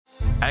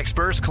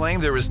Experts claim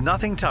there is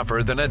nothing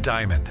tougher than a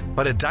diamond.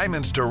 But at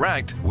Diamonds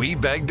Direct, we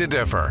beg to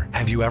differ.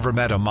 Have you ever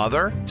met a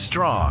mother?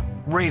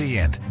 Strong,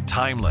 radiant,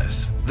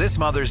 timeless. This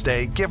Mother's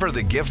Day, give her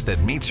the gift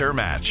that meets her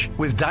match.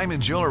 With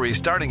diamond jewelry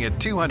starting at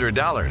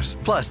 $200.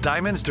 Plus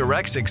Diamonds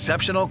Direct's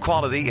exceptional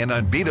quality and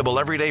unbeatable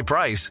everyday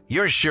price,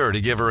 you're sure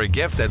to give her a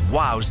gift that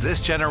wows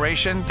this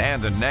generation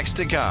and the next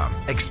to come.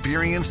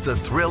 Experience the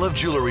thrill of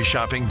jewelry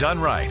shopping done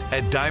right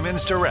at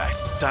Diamonds Direct.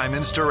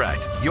 Diamonds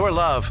Direct. Your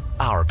love,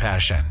 our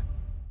passion.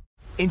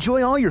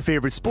 Enjoy all your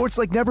favorite sports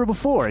like never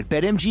before at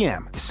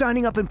BetMGM.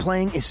 Signing up and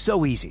playing is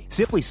so easy.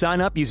 Simply sign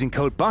up using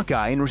code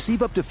Buckeye and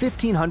receive up to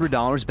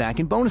 $1,500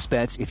 back in bonus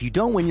bets if you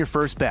don't win your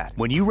first bet.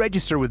 When you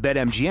register with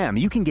BetMGM,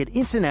 you can get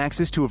instant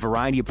access to a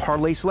variety of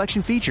parlay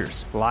selection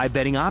features, live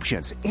betting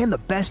options, and the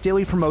best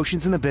daily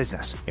promotions in the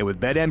business. And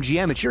with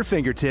BetMGM at your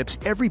fingertips,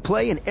 every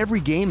play and every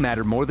game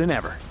matter more than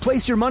ever.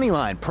 Place your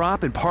moneyline,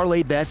 prop, and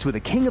parlay bets with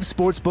the king of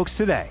sportsbooks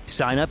today.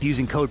 Sign up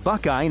using code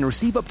Buckeye and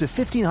receive up to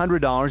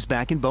 $1,500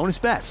 back in bonus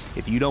bets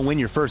if you don't win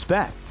your first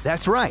bet.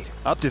 That's right,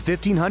 up to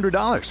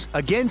 $1,500.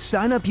 Again,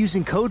 sign up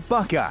using code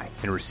Buckeye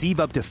and receive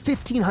up to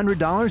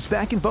 $1,500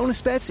 back in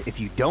bonus bets if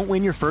you don't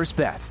win your first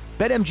bet.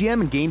 BetMGM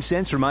and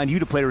GameSense remind you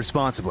to play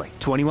responsibly.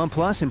 21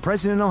 plus and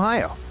present in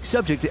Ohio.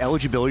 Subject to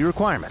eligibility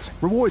requirements.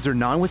 Rewards are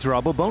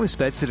non-withdrawable bonus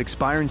bets that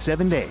expire in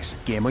 7 days.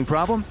 Gambling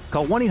problem?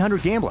 Call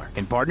 1-800-GAMBLER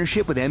in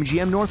partnership with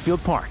MGM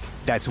Northfield Park.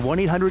 That's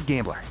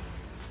 1-800-GAMBLER.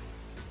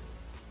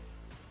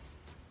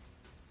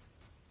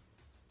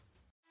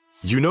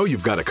 You know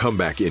you've got a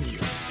comeback in you.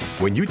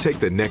 When you take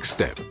the next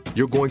step,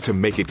 you're going to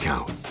make it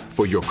count.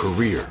 For your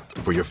career,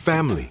 for your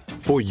family,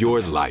 for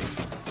your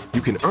life. You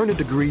can earn a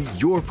degree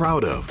you're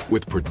proud of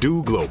with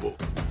Purdue Global.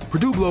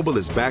 Purdue Global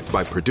is backed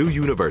by Purdue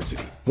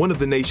University, one of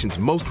the nation's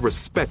most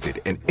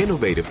respected and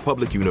innovative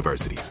public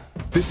universities.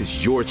 This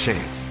is your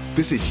chance.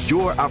 This is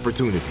your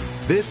opportunity.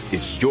 This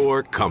is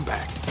your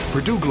comeback.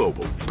 Purdue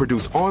Global,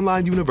 Purdue's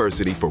online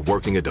university for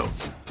working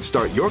adults.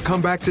 Start your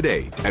comeback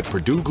today at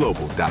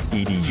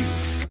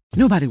purdueglobal.edu.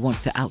 Nobody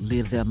wants to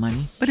outlive their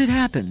money, but it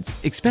happens,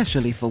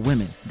 especially for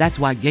women. That's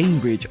why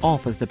Gainbridge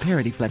offers the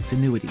Parity Flex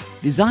annuity,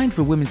 designed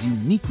for women's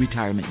unique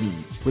retirement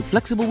needs, with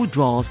flexible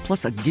withdrawals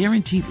plus a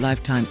guaranteed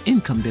lifetime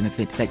income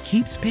benefit that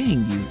keeps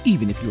paying you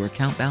even if your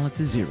account balance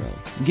is zero.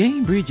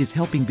 Gainbridge is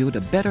helping build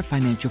a better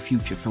financial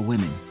future for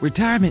women.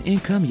 Retirement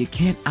income you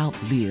can't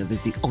outlive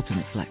is the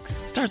ultimate flex.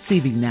 Start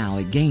saving now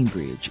at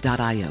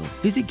Gainbridge.io.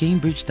 Visit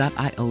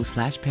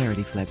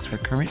Gainbridge.io/ParityFlex for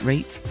current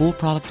rates, full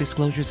product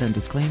disclosures and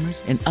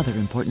disclaimers, and other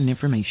important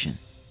information.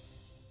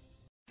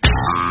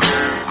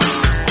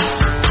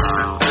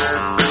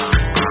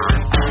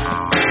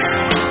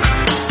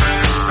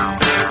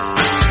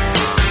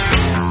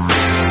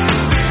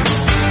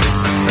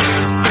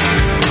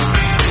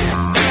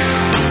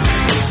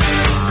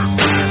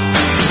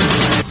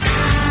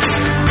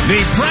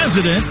 The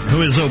president,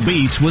 who is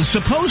obese, was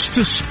supposed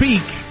to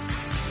speak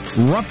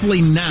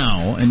roughly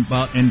now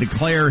and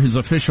declare his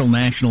official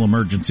national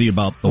emergency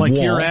about the wall. Like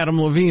you're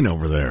Adam Levine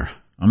over there.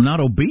 I'm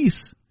not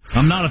obese.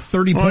 I'm not a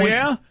 30 point. Oh,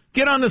 yeah?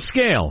 Get on the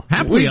scale.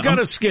 Happily, We've got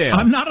a scale.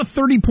 I'm not a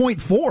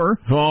 30.4.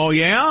 Oh,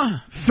 yeah?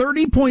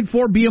 30.4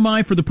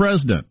 BMI for the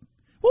president.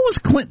 What was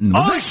Clinton?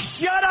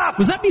 Shut up!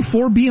 Was that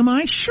before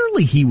BMI?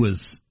 Surely he was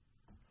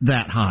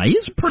that high.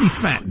 He's a pretty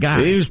fat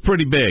guy. He was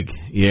pretty big.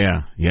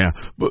 Yeah.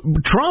 But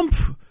Trump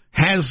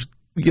has,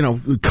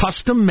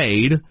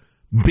 custom-made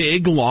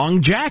big,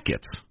 long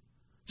jackets.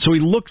 So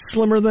he looks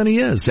slimmer than he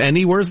is, and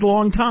he wears the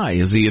long tie,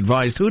 as he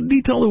advised. Who did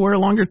he tell to wear a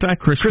longer tie?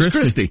 Chris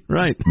Christie.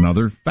 Right.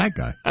 Another fat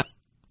guy.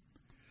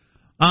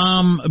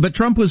 But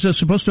Trump was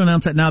supposed to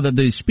announce that now that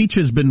the speech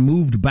has been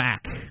moved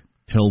back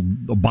till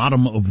the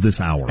bottom of this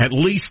hour. At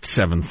least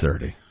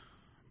 7:30.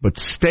 But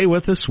stay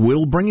with us.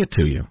 We'll bring it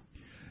to you.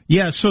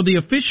 Yeah, so the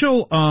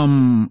official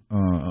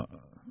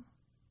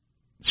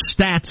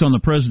stats on the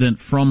president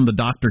from the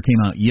doctor came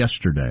out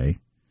yesterday.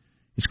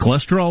 His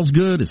cholesterol's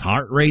good. His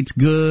heart rate's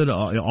good.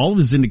 All of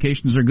his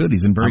indications are good.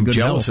 He's in very good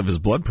health. I'm jealous of his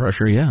blood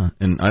pressure, yeah.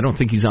 And I don't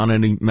think he's on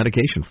any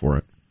medication for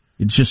it.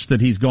 It's just that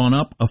he's gone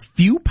up a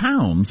few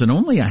pounds and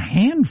only a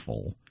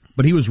handful.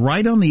 But he was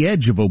right on the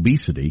edge of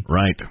obesity.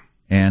 Right.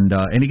 And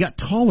he got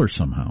taller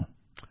somehow.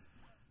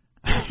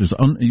 Which is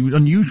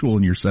unusual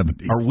in your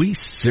 70s. Are we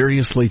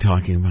seriously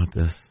talking about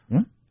this?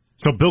 What?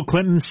 So Bill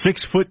Clinton,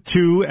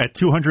 6'2" at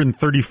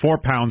 234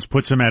 pounds,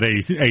 puts him at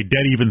a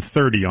dead even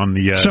 30 on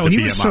the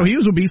BMI. So he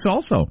was obese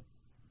also.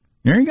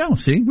 There you go.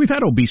 See, we've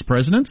had obese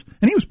presidents,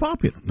 and he was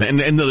popular.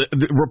 And the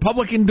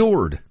Republic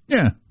endured.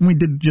 Yeah, and we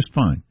did just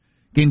fine.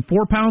 Gained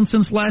 4 pounds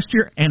since last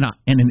year and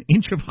an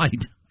inch of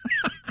height.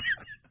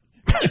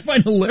 I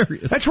find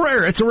hilarious. That's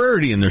rare. It's a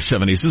rarity in their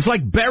 70s. It's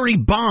like Barry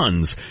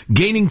Bonds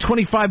gaining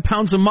 25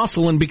 pounds of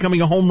muscle and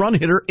becoming a home run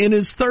hitter in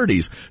his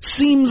 30s.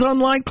 Seems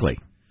unlikely.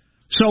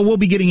 So we'll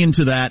be getting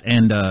into that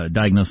and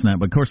diagnosing that.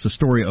 But, of course, the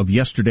story of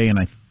yesterday, and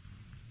I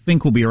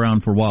think will be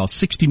around for a while,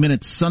 60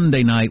 Minutes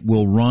Sunday night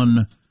will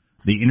run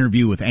the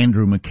interview with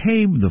Andrew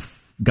McCabe, the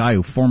guy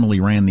who formerly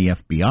ran the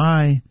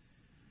FBI.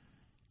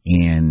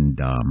 and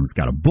he's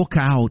got a book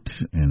out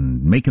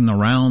and making the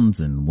rounds,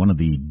 and one of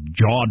the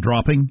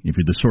jaw-dropping, if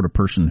you're the sort of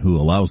person who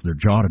allows their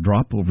jaw to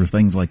drop over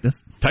things like this.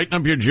 Tighten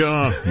up your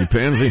jaw, you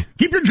pansy.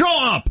 Keep your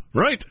jaw up!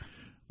 Right.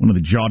 One of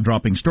the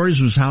jaw-dropping stories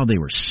was how they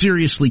were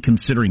seriously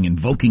considering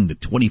invoking the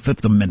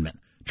 25th Amendment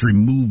to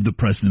remove the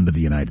President of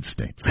the United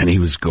States. And he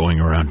was going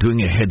around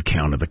doing a head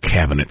count of the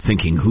cabinet,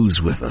 thinking who's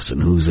with us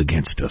and who's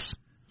against us.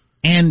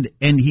 And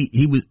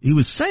he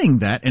was saying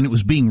that, and it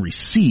was being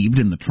received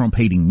in the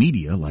Trump-hating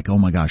media like, oh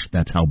my gosh,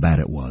 that's how bad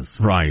it was.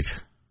 Right.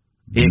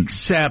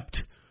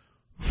 Except,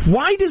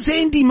 why does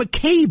Andy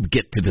McCabe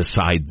get to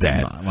decide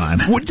that?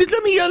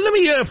 Let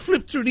me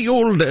flip through the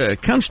old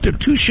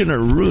Constitution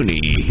of Rooney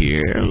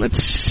here. Let's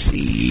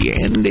see.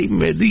 Andy,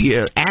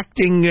 the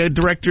acting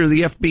director of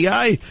the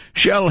FBI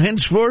shall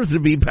henceforth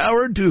be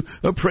powered to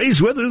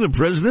appraise whether the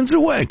president's a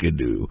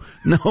wackadoo.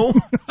 No,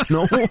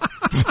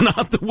 it's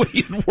not the way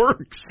it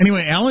works.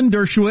 Anyway, Alan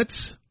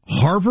Dershowitz,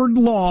 Harvard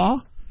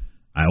Law.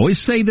 I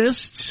always say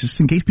this, just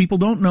in case people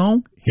don't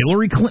know.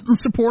 Hillary Clinton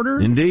supporter.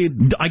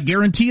 Indeed. I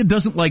guarantee it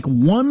doesn't like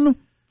one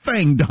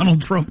thing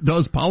Donald Trump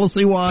does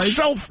policy-wise.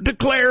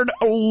 Self-declared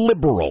a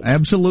liberal.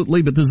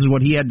 Absolutely, but this is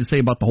what he had to say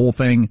about the whole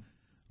thing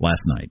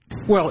last night.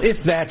 Well, if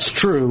that's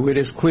true, it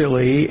is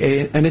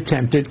clearly an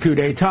attempted coup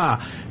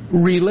d'etat.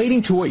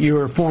 Relating to what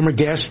your former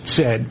guest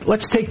said,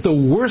 let's take the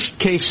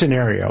worst-case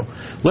scenario.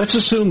 Let's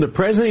assume the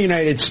President of the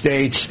United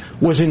States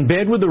was in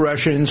bed with the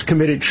Russians,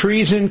 committed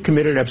treason,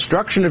 committed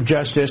obstruction of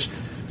justice.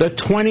 The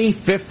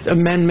 25th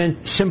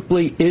Amendment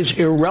simply is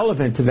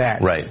irrelevant to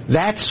that. Right.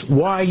 That's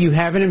why you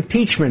have an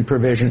impeachment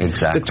provision.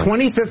 Exactly. The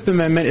 25th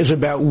Amendment is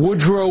about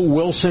Woodrow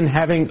Wilson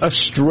having a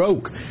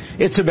stroke.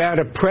 It's about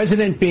a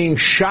president being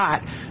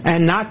shot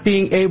and not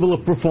being able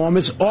to perform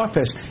his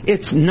office.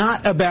 It's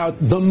not about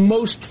the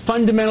most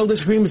fundamental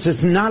disagreements.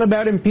 It's not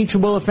about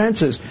impeachable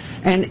offenses.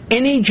 And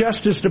any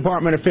Justice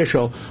Department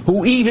official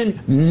who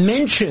even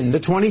mentioned the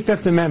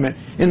 25th Amendment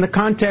in the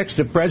context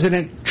of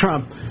President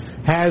Trump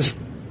has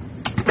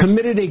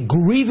committed a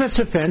grievous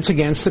offense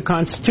against the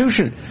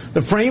Constitution.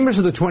 The framers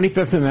of the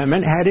 25th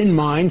Amendment had in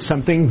mind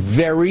something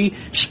very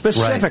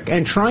specific,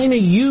 and trying to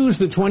use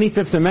the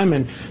 25th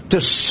Amendment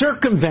to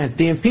circumvent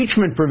the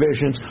impeachment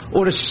provisions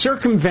or to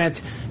circumvent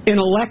an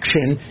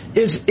election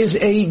is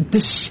a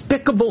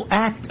despicable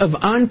act of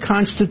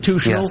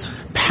unconstitutional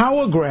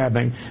power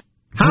grabbing.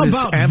 How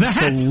about that?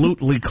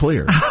 Absolutely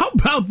clear. How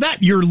about that?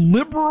 Your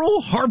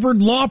liberal Harvard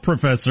law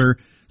professor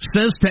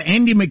says to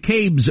Andy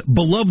McCabe's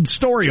beloved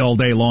story all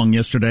day long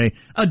yesterday,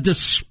 a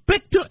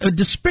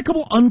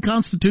despicable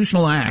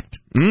unconstitutional act.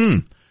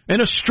 And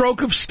a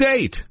stroke of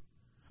state.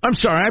 I'm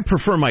sorry, I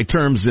prefer my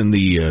terms in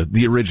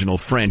the original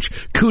French.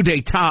 Coup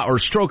d'etat or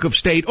stroke of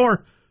state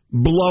or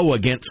blow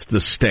against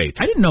the state.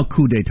 I didn't know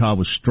coup d'etat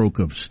was stroke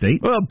of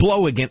state. Well,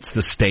 blow against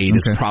the state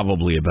is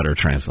probably a better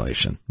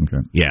translation.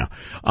 Okay. Yeah.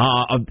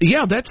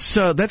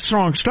 That's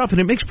strong stuff, and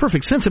it makes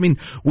perfect sense. I mean,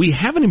 we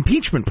have an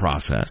impeachment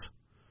process.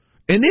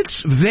 And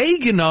it's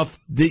vague enough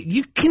that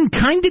you can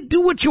kind of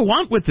do what you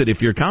want with it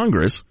if you're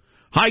Congress.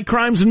 High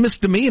crimes and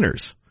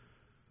misdemeanors.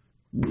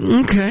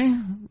 Okay.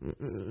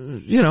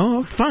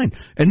 Fine.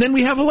 And then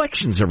we have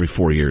elections every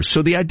 4 years.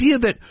 So the idea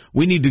that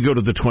we need to go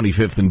to the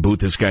 25th and boot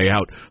this guy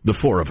out, the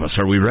four of us,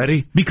 are we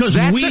ready? Because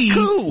that's a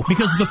coup.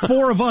 Because the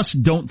four of us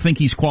don't think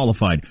he's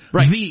qualified.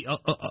 Right.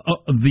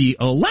 The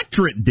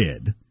electorate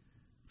did.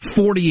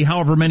 40,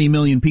 however many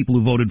million people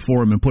who voted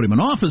for him and put him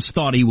in office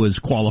thought he was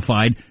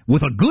qualified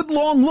with a good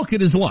long look at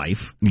his life.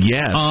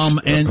 Yes, a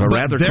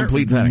rather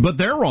complete vetting. But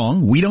they're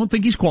wrong. We don't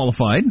think he's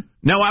qualified.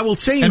 Now, I will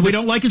say... And we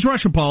don't like his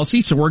Russia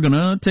policy, so we're going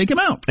to take him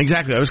out.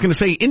 Exactly. I was going to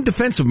say, in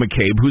defense of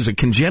McCabe, who's a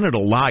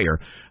congenital liar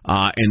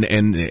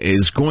and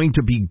is going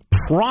to be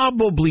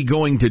probably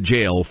going to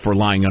jail for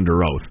lying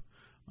under oath,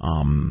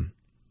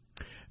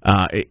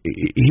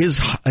 his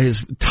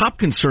top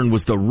concern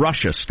was the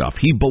Russia stuff.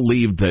 He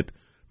believed that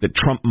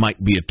Trump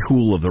might be a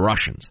tool of the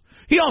Russians.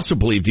 He also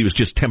believed he was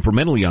just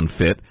temperamentally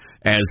unfit,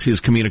 as his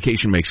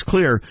communication makes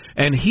clear,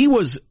 and he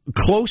was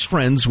close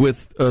friends with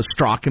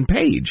Strzok and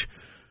Page.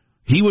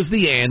 He was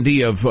the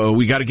Andy of,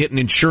 we got to get an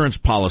insurance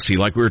policy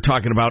like we were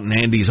talking about in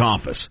Andy's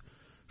office.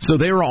 So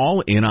they were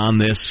all in on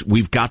this,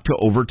 we've got to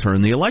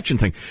overturn the election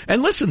thing.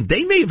 And listen,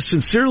 they may have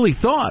sincerely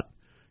thought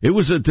it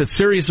was a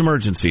serious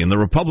emergency and the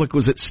Republic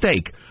was at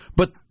stake.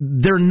 But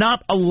they're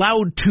not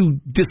allowed to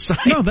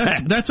decide. No,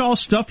 that's all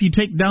stuff you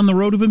take down the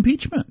road of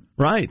impeachment.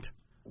 Right.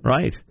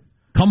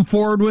 Come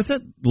forward with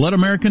it. Let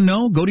America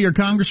know. Go to your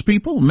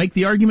congresspeople and make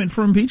the argument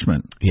for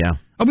impeachment. Yeah.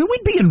 I mean,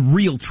 we'd be in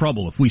real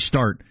trouble if we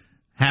start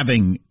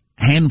having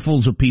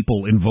handfuls of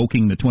people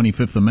invoking the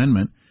 25th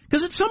Amendment.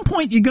 Because at some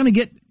point you're going to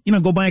get,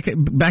 go back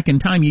in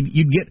time, you'd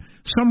get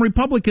some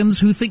Republicans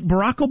who think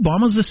Barack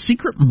Obama's a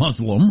secret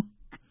Muslim.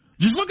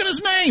 Just look at his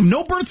name.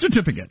 No birth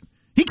certificate.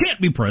 He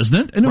can't be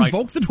president and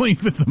invoke the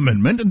 25th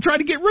Amendment and try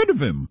to get rid of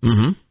him.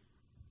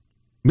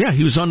 Mm-hmm. Yeah,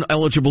 he was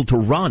ineligible to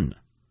run,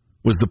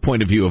 was the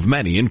point of view of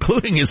many,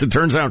 including, as it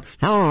turns out,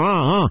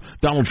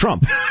 Donald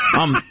Trump.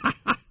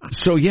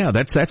 So yeah,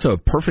 that's a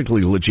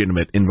perfectly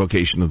legitimate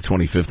invocation of the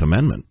 25th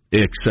Amendment,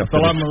 except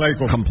that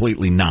it's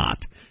completely not.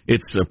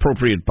 It's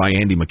appropriate by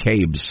Andy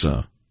McCabe's,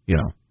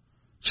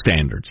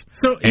 standards.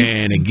 So,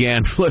 and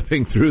again,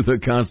 flipping through the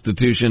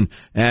Constitution,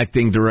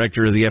 acting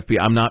director of the FBI,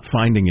 I'm not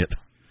finding it.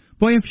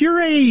 Boy, if you're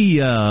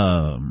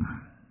a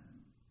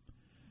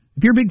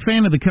big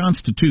fan of the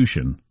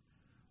Constitution,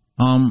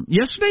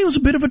 yesterday was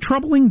a bit of a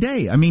troubling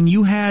day. I mean,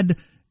 you had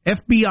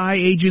FBI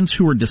agents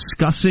who were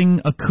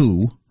discussing a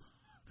coup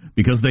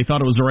because they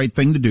thought it was the right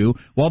thing to do,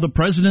 while the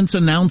president's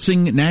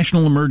announcing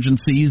national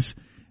emergencies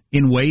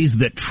in ways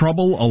that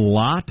trouble a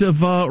lot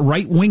of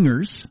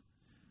right-wingers.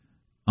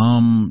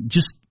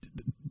 Just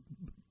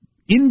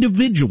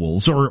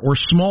individuals or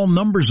small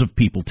numbers of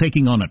people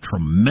taking on a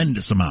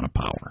tremendous amount of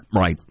power.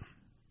 Right.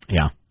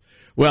 Yeah.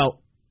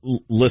 Well,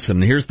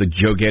 listen, here's the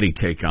Joe Getty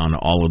take on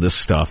all of this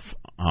stuff.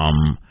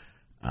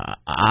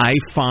 I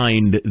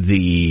find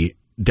the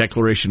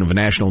declaration of a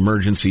national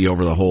emergency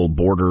over the whole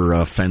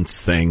border fence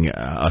thing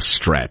a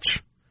stretch.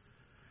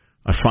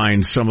 I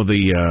find some of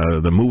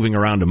the moving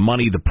around of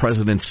money the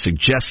president's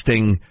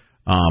suggesting,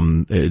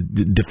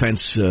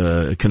 defense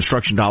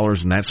construction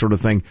dollars and that sort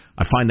of thing,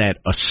 I find that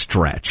a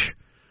stretch.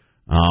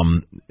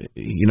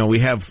 We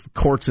have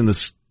courts in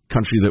this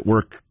country that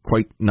work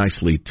quite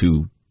nicely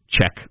to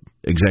check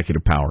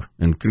executive power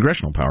and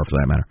congressional power for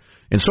that matter.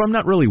 And so I'm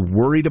not really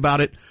worried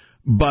about it,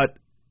 but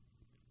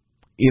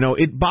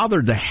it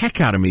bothered the heck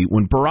out of me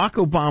when Barack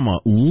Obama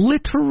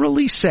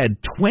literally said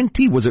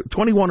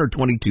 21 or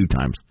 22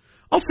 times?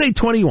 I'll say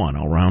 21,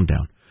 I'll round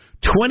down.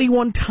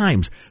 21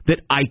 times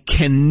that I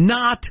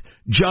cannot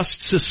just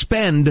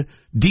suspend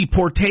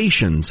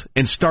deportations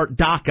and start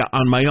DACA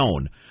on my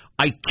own.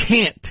 I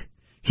can't.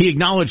 He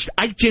acknowledged,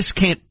 I just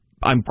can't,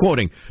 I'm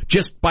quoting,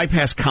 just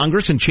bypass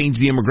Congress and change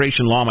the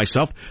immigration law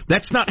myself.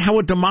 That's not how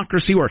a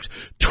democracy works.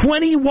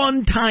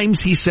 21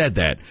 times he said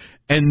that.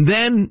 And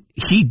then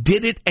he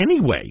did it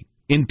anyway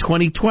in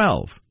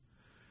 2012.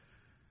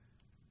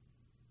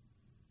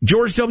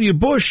 George W.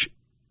 Bush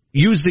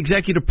used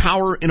executive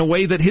power in a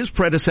way that his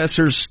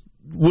predecessors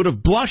would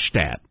have blushed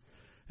at.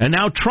 And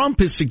now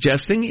Trump is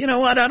suggesting, you know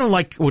what, I don't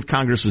like what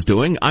Congress is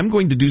doing. I'm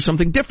going to do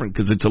something different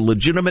because it's a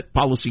legitimate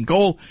policy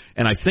goal,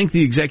 and I think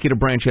the executive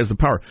branch has the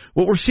power.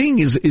 What we're seeing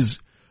is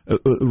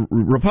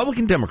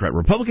Republican,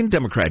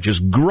 Democrat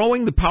just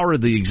growing the power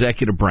of the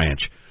executive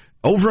branch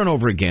over and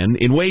over again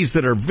in ways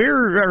that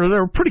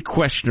are pretty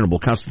questionable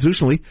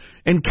constitutionally,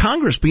 and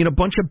Congress being a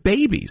bunch of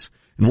babies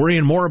and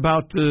worrying more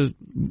about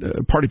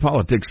party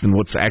politics than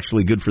what's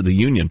actually good for the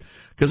union.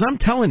 Because I'm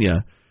telling you,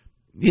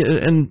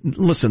 and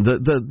listen,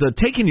 the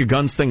taking your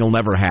guns thing will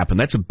never happen.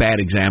 That's a bad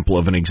example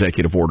of an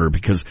executive order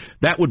because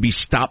that would be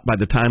stopped by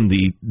the time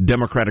the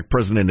Democratic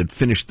president had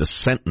finished the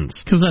sentence.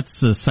 Because that's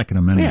the Second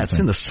Amendment. Yeah, it's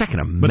in the Second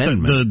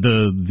Amendment. But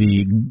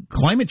the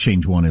climate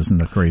change one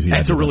isn't a crazy idea.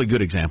 That's a really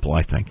good example,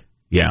 I think.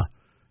 Yeah.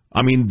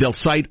 I mean, they'll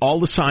cite all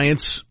the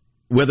science,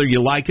 whether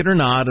you like it or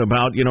not,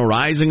 about,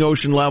 rising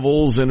ocean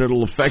levels and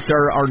it'll affect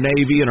our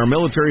Navy and our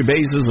military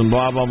bases and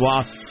blah, blah,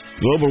 blah.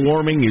 Global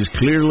warming is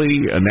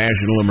clearly a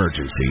national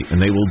emergency, and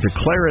they will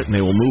declare it, and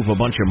they will move a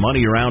bunch of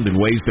money around in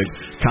ways that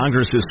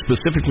Congress has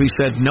specifically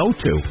said no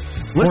to.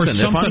 Listen,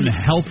 or something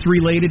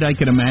health-related, I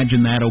can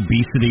imagine that,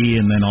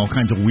 obesity, and then all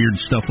kinds of weird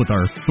stuff with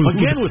our food.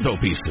 Again with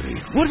obesity.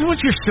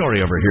 What's your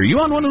story over here? You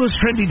on one of those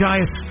trendy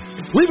diets?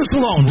 Leave us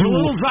alone. Do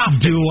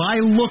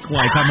I look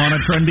like I'm on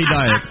a trendy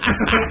diet?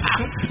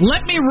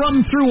 Let me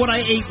run through what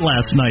I ate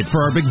last night for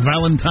our big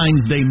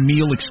Valentine's Day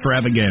meal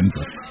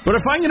extravaganza. But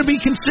if I'm going to be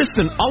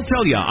consistent, I'll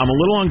tell you, I'm a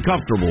little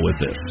uncomfortable with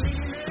this.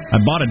 I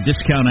bought a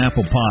discount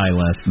apple pie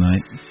last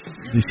night.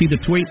 Did you see the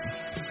tweet?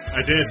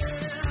 I did.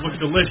 It looked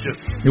delicious.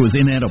 It was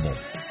inedible.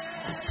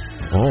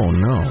 Oh,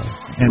 no.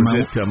 And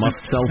was it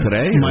must sell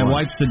today? My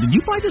wife said, "Did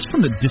you buy this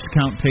from the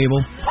discount table?"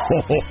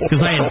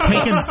 Because I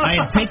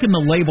had taken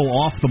the label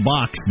off the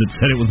box that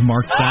said it was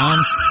marked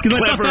down.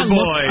 Clever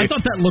boy. I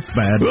thought that looked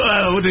bad.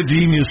 Well, what a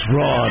genius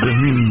fraud.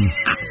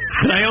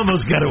 And I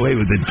almost got away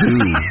with it, too.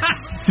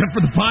 Except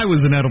for the pie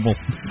was inedible.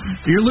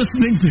 You're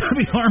listening to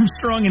the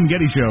Armstrong and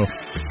Getty Show.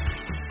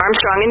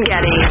 Armstrong and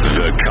Getty.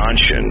 The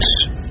conscience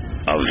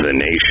of the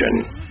nation.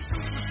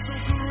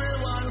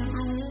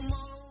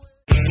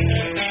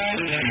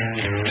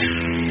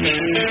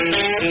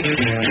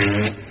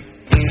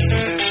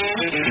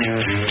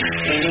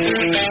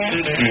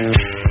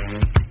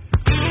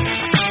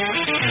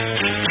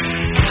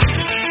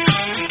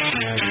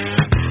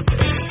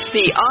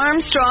 The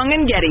Armstrong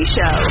and Getty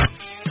Show.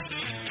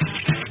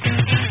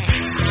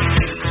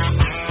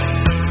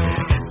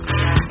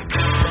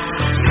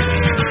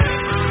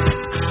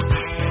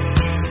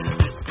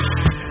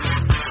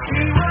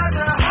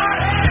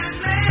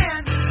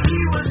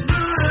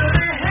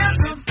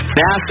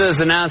 NASA has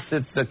announced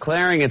it's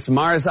declaring its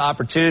Mars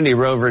Opportunity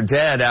rover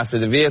dead after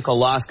the vehicle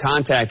lost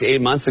contact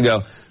 8 months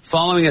ago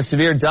following a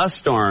severe dust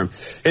storm.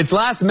 Its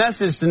last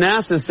message to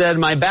NASA said,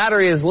 "My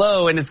battery is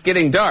low and it's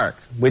getting dark,"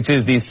 which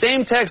is the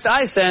same text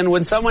I send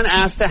when someone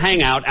asks to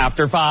hang out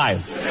after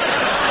 5.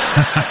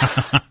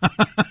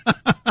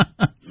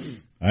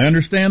 I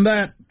understand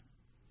that.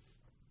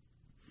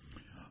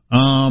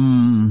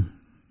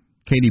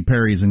 Katy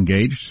Perry's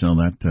engaged, so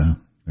that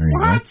there you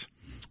go.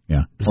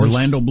 Yeah,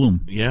 Orlando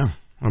Bloom. Yeah,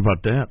 how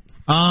about that?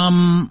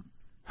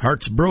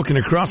 Hearts broken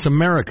across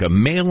America,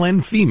 male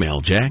and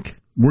female. Jack,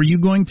 were you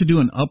going to do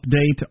an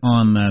update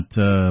on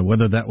that?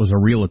 Whether that was a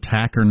real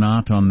attack or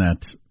not on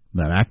that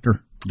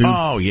actor? Dude?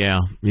 Oh yeah.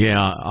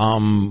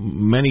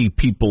 Many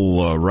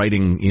people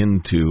writing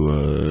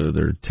into,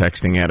 they're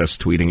texting at us,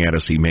 tweeting at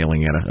us,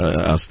 emailing at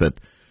us that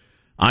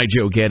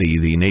Joe Getty,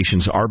 the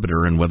nation's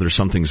arbiter, and whether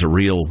something's a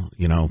real,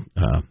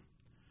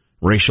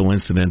 racial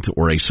incident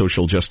or a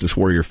social justice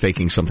warrior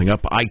faking something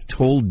up. I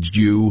told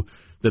you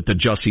that the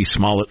Jussie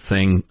Smollett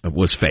thing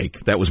was fake.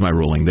 That was my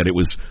ruling, that it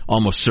was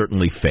almost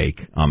certainly fake.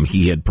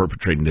 He had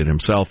perpetrated it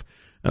himself.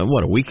 A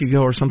week ago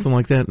or something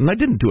like that? And I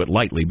didn't do it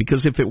lightly,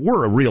 because if it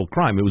were a real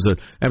crime, it was an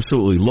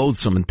absolutely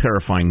loathsome and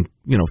terrifying,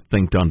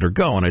 thing to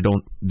undergo, and I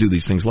don't do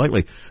these things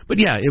lightly. But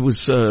yeah, it was,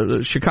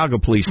 Chicago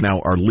police now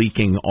are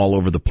leaking all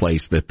over the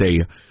place that they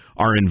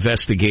are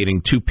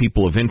investigating two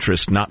people of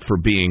interest, not for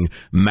being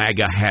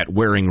MAGA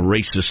hat-wearing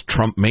racist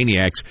Trump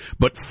maniacs,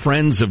 but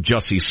friends of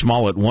Jussie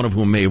Smollett, one of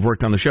whom may have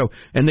worked on the show,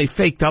 and they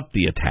faked up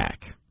the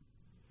attack.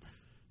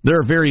 There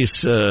are various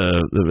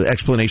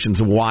explanations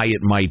of why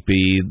it might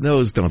be.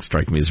 Those don't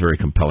strike me as very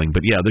compelling.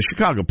 But, yeah, the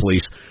Chicago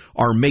police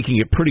are making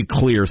it pretty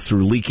clear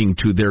through leaking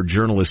to their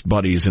journalist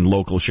buddies in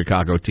local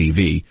Chicago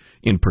TV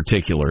in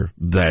particular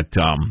that,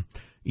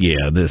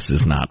 this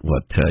is not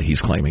what he's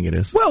claiming it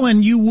is. Well,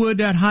 and you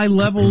would at high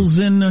levels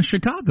in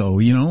Chicago,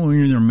 when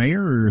you're either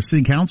mayor or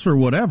city councilor or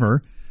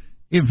whatever.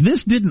 If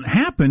this didn't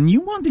happen, you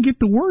want to get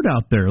the word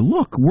out there.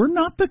 Look, we're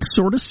not the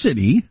sort of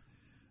city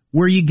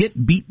where you get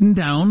beaten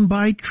down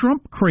by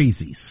Trump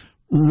crazies.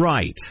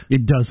 Right.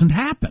 It doesn't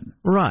happen.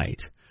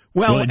 Right.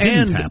 Well, it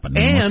didn't happen,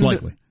 most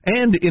likely.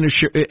 And in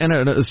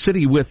a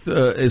city with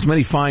as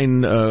many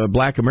fine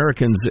black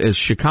Americans as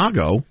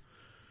Chicago,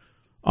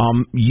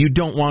 you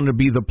don't want to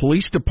be the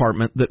police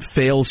department that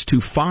fails to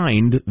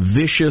find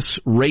vicious,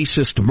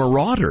 racist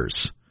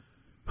marauders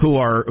who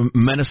are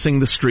menacing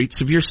the streets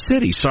of your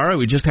city. Sorry,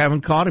 we just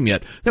haven't caught him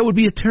yet. That would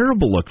be a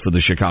terrible look for the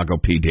Chicago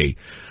PD.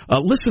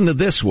 Listen to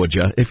this, would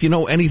you? If you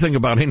know anything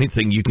about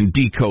anything, you can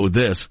decode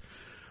this.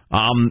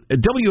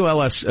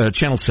 WLS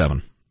Channel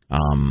 7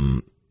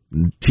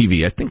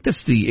 TV, I think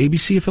that's the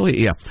ABC affiliate,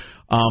 yeah,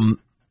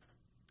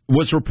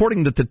 was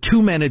reporting that the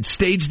two men had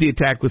staged the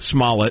attack with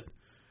Smollett,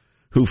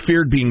 who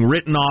feared being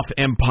written off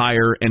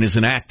Empire and is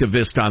an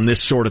activist on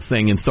this sort of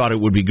thing and thought it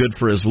would be good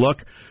for his look.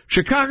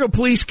 Chicago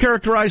police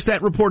characterized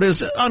that report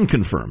as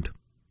unconfirmed.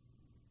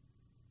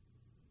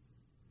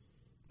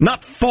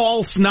 Not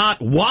false,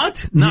 not what?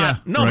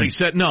 Nobody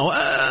said no.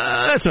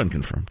 That's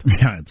unconfirmed.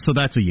 Yeah, so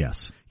that's a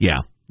yes. Yeah.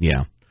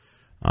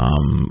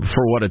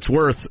 For what it's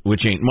worth,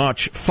 which ain't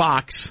much,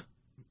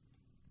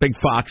 Big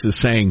Fox is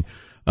saying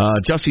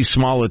Jussie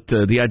Smollett,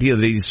 the idea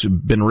that he's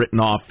been written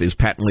off is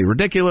patently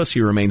ridiculous.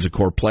 He remains a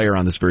core player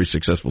on this very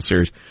successful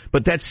series,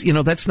 but that's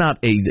not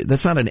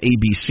an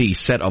ABC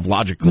set of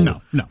logical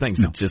things.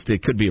 No. It's just,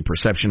 it could be a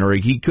perception, or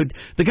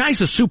the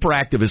guy's a super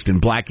activist in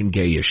black and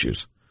gay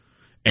issues,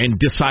 and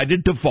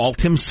decided to vault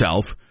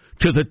himself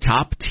to the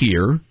top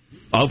tier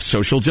of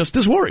social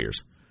justice warriors.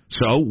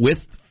 So with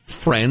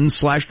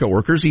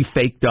friends/coworkers, he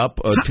faked up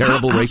a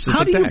terrible racist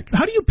attack.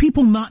 How do you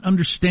people not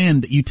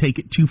understand that you take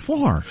it too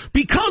far?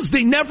 Because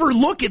they never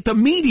look at the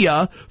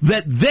media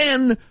that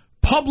then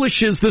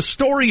publishes the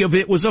story of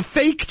it was a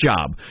fake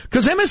job.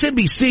 Because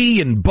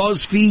MSNBC and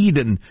BuzzFeed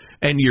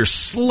and your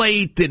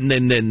Slate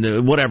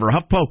and whatever,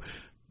 HuffPo,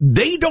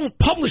 they don't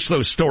publish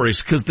those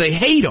stories because they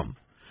hate them.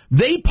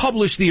 They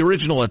publish the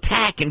original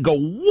attack and go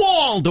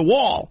wall to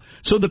wall.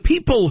 So the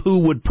people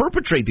who would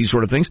perpetrate these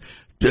sort of things,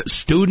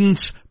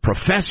 students,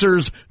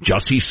 professors,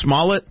 Jussie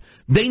Smollett,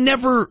 they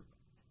never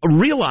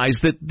realize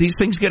that these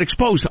things get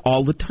exposed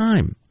all the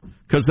time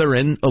because they're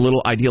in a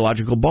little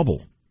ideological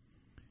bubble.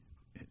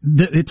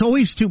 It's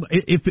always too.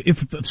 If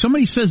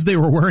somebody says they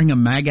were wearing a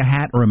MAGA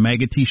hat or a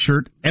MAGA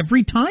T-shirt,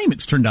 every time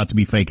it's turned out to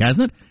be fake,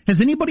 hasn't it? Has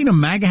anybody in a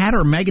MAGA hat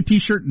or a MAGA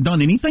T-shirt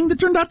done anything that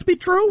turned out to be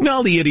true?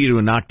 No, the idiot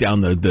who knocked down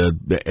the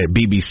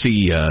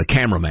BBC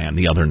cameraman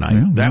the other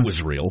night. That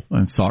was real.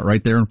 I saw it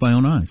right there with my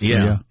own eyes.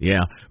 Yeah.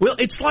 Well,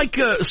 it's like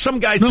some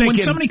guy thinking... when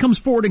somebody comes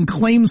forward and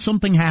claims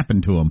something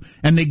happened to them,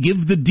 and they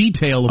give the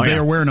detail of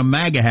they're wearing a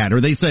MAGA hat,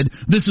 or they said,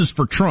 this is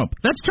for Trump,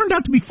 that's turned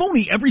out to be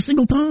phony every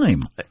single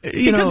time.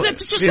 Because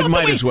that's just not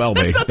the way... Well,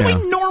 that's not the way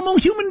normal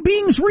human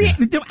beings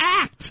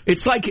act.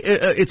 It's like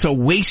it's a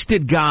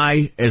wasted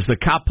guy as the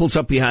cop pulls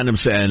up behind him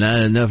saying,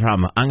 no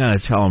problem, I'm going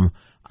to tell him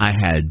I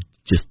had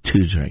just 2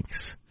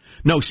 drinks.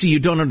 No, see, you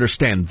don't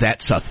understand.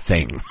 That's a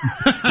thing.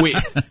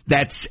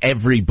 That's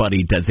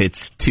everybody does.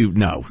 It's too.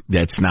 No,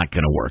 that's not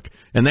going to work.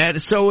 And that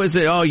so is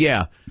it. Oh,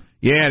 yeah.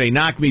 Yeah, they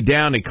knocked me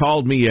down. They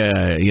called me,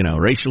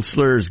 racial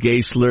slurs,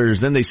 gay slurs.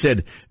 Then they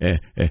said,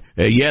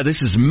 yeah,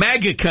 this is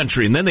MAGA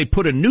country. And then they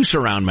put a noose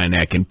around my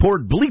neck and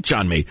poured bleach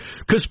on me.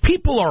 Because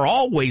people are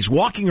always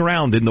walking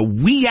around in the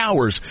wee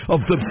hours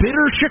of the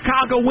bitter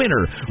Chicago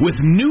winter with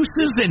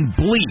nooses and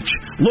bleach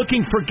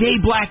looking for gay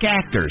black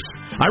actors.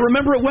 I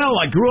remember it well.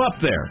 I grew up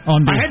there.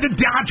 I had to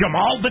dodge them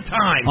all the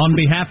time. On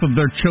behalf of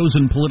their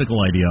chosen political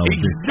ideology.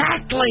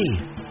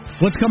 Exactly.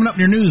 What's coming up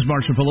in your news,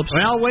 Marshall Phillips?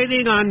 Well,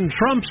 waiting on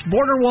Trump's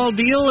border wall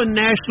deal and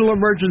national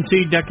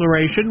emergency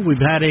declaration.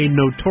 We've had a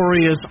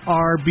notorious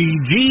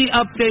RBG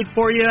update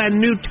for you and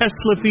new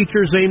Tesla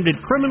features aimed at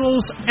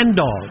criminals and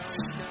dogs.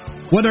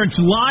 Whether it's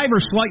live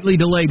or slightly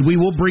delayed, we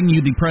will bring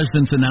you the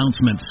president's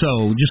announcement.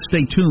 So just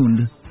stay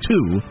tuned to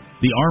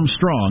the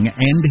Armstrong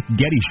and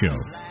Getty Show.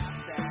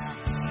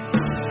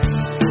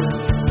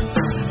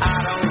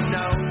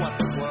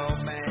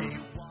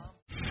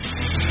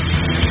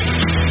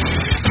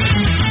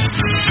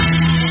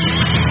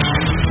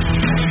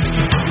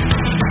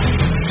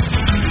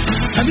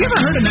 Have you ever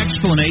heard an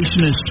explanation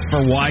as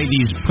for why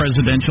these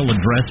presidential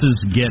addresses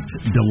get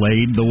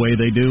delayed the way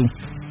they do?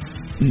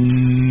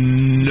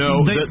 No.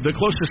 The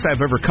closest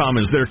I've ever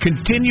come is they're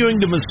continuing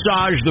to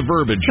massage the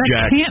verbiage,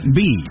 Jack. That can't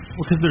be.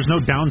 Well, because there's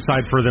no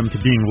downside for them to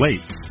being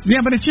late.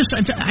 Yeah, but I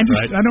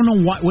don't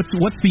know what's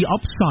the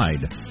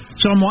upside.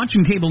 So I'm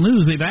watching cable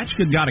news. They've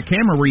actually got a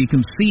camera where you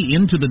can see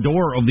into the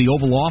door of the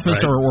Oval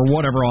Office or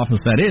whatever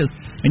office that is,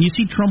 and you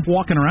see Trump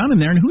walking around in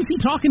there, and who's he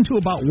talking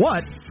to about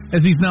what,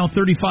 as he's now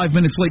 35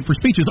 minutes late for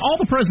speeches. All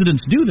the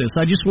presidents do this.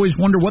 I just always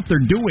wonder what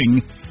they're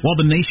doing while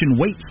the nation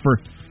waits for...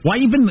 Why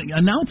even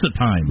announce a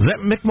time? Is that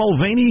Mick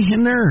Mulvaney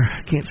in there?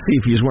 I can't see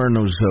if he's wearing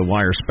those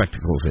wire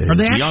spectacles. Are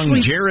they Young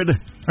Jared.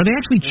 Are they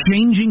actually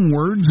changing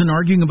words and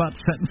arguing about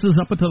sentences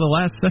up until the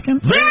last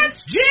second?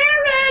 That's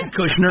Jared!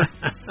 Kushner.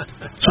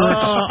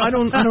 I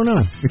don't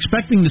know.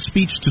 Expecting the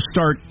speech to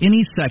start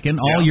any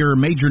second. All your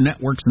major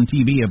networks and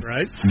TV have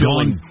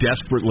gone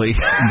desperately.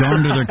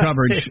 Gone to their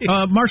coverage.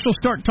 Marshall,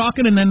 start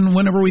talking, and then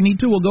whenever we need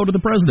to, we'll go to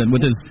the president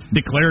with his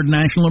declared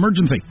national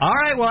emergency. All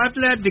right, well, after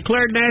that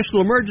declared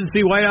national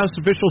emergency, White House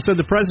officials said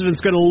the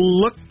president's going to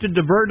look to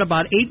divert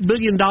about $8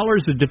 billion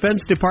of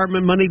Defense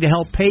Department money to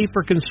help pay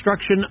for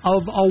construction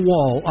of a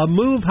wall, a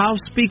move House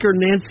Speaker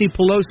Nancy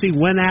Pelosi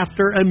went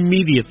after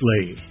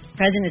immediately.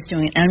 The president is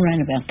doing an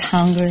unrun about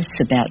Congress,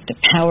 about the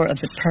power of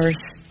the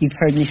purse. You've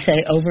heard me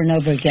say over and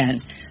over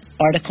again,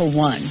 Article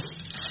 1,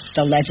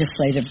 the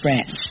legislative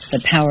branch,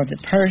 the power of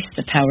the purse,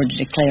 the power to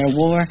declare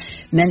war,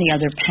 many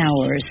other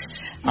powers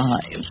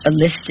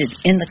listed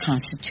in the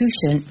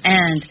Constitution,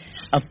 and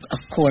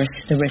of course,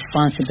 the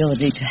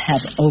responsibility to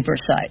have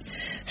oversight.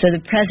 So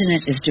the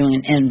president is doing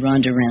an end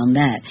run around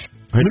that.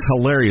 It's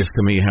hilarious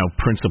to me how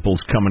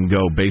principles come and go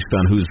based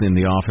on who's in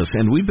the office.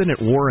 And we've been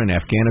at war in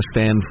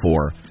Afghanistan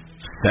for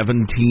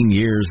 17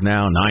 years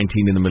now,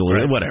 19 in the Middle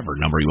East, whatever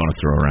number you want to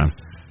throw around.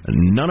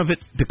 None of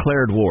it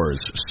declared wars.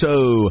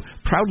 So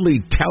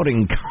proudly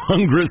touting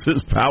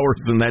Congress's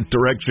powers in that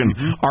direction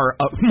are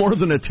more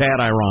than a tad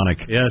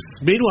ironic. Yes.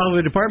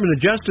 Meanwhile, the Department of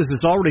Justice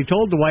has already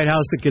told the White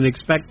House it can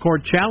expect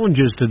court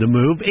challenges to the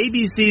move.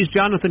 ABC's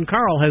Jonathan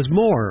Karl has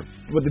more.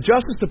 What the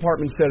Justice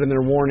Department said in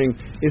their warning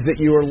is that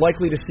you are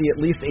likely to see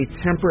at least a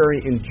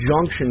temporary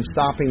injunction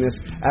stopping this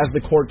as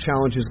the court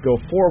challenges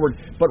go forward.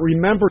 But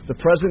remember, the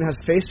president has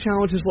faced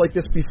challenges like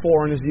this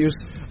before in his use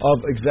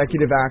of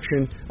executive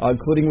action,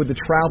 including with the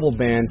travel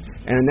ban,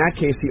 and in that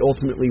case, he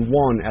ultimately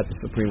won at the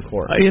Supreme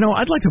Court.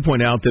 I'd like to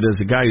point out that as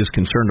a guy who's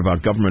concerned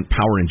about government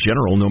power in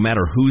general, no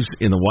matter who's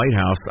in the White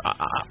House,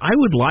 I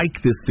would like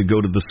this to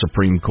go to the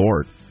Supreme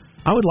Court.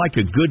 I would like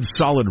a good,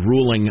 solid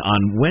ruling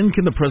on when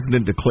can the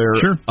president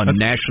declare a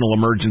national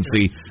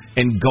emergency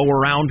and go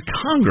around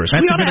Congress.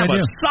 We ought to have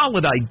a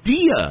solid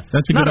idea.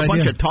 That's a not good a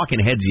bunch idea. of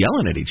talking heads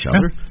yelling at each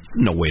other.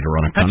 There's no way to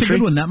run a country. That's a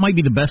good one. That might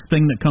be the best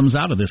thing that comes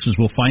out of this is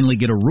we'll finally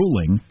get a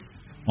ruling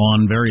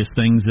on various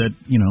things that,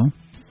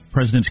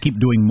 presidents keep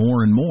doing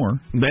more and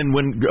more. Then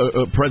when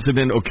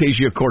President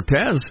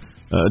Ocasio-Cortez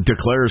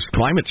declares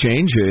climate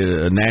change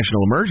a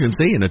national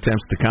emergency and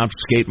attempts to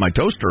confiscate my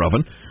toaster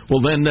oven, well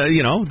then,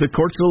 the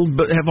courts will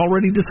have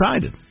already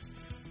decided.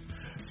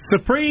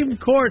 Supreme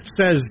Court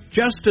says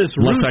Justice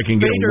Unless Ruth I can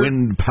get Bader, a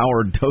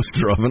wind-powered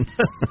toaster oven.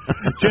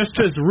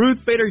 Justice Ruth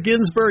Bader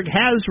Ginsburg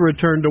has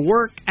returned to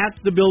work at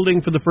the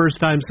building for the first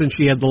time since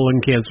she had the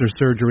lung cancer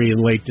surgery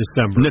in late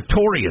December.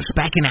 Notorious,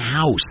 back in a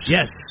house.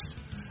 Yes.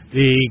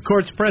 The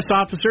court's press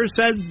officer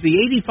said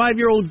the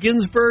 85-year-old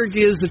Ginsburg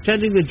is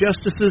attending the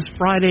justices'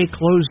 Friday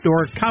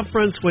closed-door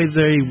conference where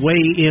they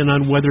weigh in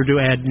on whether to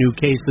add new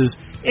cases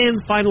and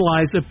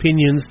finalize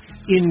opinions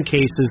in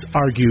cases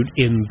argued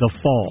in the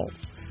fall.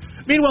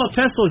 Meanwhile,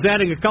 Tesla is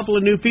adding a couple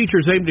of new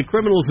features aimed at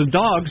criminals and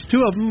dogs.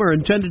 Two of them are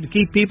intended to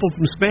keep people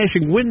from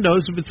smashing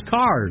windows of its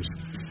cars.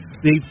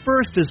 The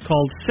first is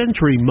called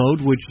Sentry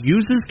Mode, which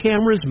uses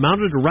cameras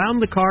mounted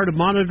around the car to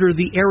monitor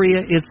the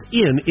area it's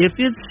in. If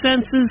it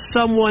senses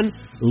someone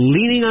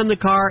leaning on the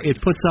car,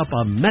 it puts up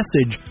a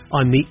message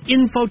on the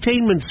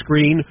infotainment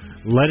screen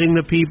letting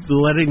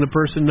the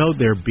person know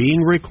they're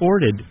being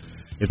recorded.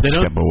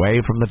 Step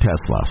away from the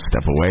Tesla.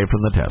 Step away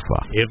from the Tesla.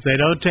 If they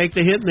don't take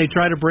the hit and they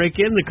try to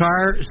break in, the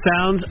car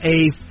sounds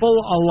a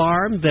full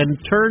alarm, then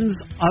turns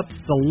up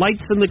the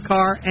lights in the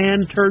car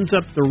and turns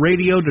up the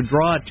radio to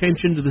draw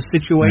attention to the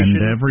situation.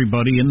 And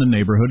everybody in the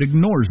neighborhood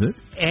ignores it.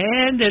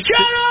 And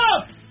shut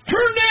up!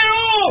 Turn that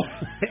off!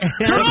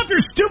 Turn off your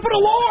stupid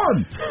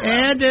alarm!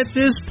 And at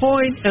this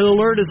point, an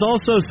alert is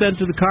also sent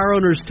to the car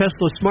owner's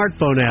Tesla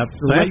smartphone app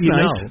to let you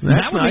know.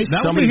 That's nice.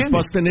 Somebody's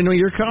busting into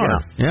your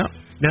car. Yeah.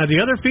 Now, the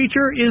other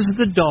feature is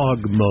the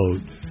dog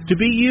mode, to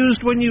be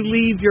used when you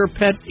leave your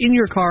pet in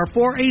your car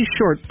for a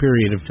short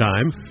period of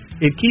time.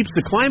 It keeps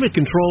the climate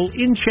control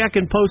in check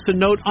and posts a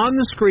note on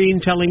the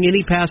screen telling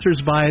any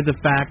passersby the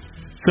fact,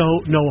 so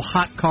no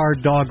hot car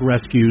dog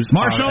rescues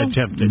are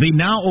attempted. The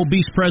now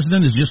obese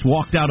president has just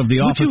walked out of the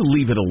office. Would you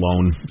leave it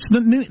alone? It's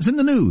in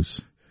the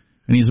news.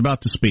 And he's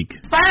about to speak.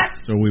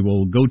 So we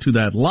will go to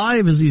that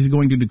live as he's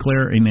going to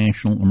declare a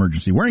national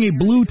emergency. Wearing a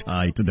blue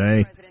tie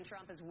today.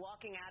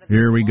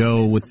 Here we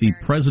go with the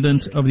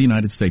President of the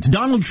United States,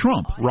 Donald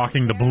Trump.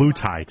 Rocking the blue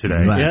tie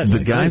today. Yes,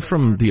 the guy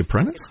from The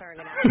Apprentice?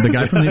 The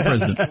guy from The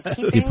Apprentice.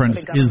 The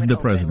Apprentice is the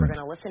president.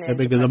 Step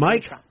into the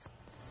mic.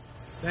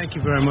 Thank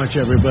you very much,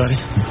 everybody.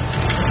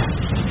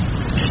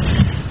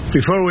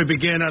 Before we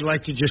begin, I'd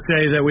like to just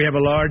say that we have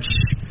a large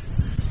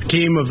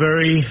team of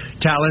very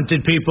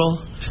talented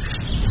people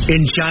in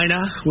China.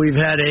 We've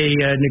had a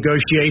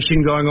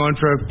negotiation going on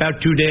for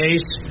about 2 days.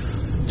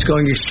 It's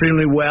going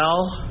extremely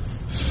well.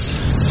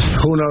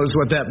 Who knows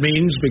what that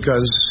means,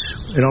 because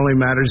it only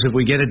matters if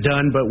we get it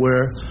done, but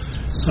we're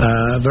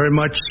very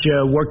much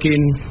working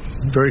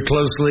very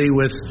closely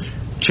with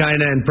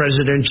China and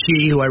President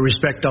Xi, who I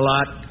respect a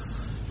lot.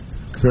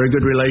 Very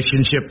good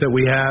relationship that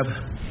we have,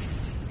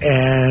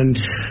 and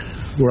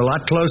we're a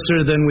lot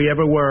closer than we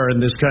ever were in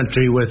this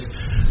country with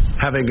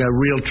having a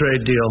real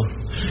trade deal.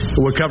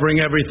 We're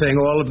covering everything,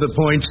 all of the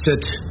points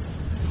that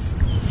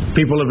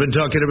people have been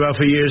talking about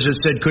for years that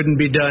said couldn't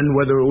be done,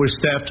 whether it was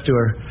theft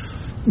or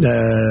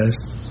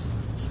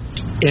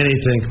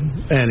anything.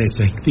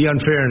 The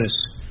unfairness.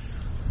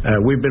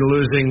 We've been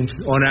losing,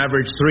 on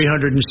average,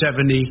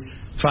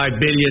 $375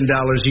 billion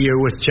a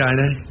year with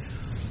China.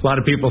 A lot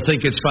of people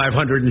think it's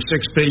 $506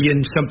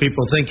 billion. Some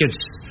people think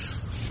it's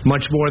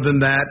much more than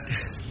that.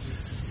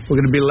 We're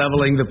going to be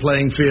leveling the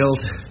playing field.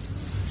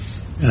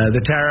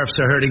 The tariffs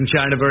are hurting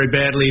China very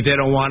badly. They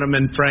don't want them,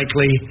 and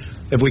frankly,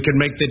 if we can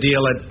make the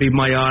deal, it'd be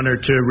my honor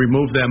to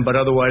remove them. But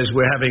otherwise,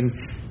 we're having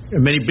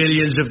many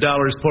billions of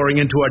dollars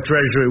pouring into our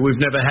treasury. We've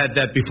never had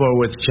that before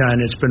with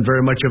China. It's been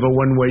very much of a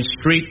one-way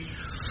street.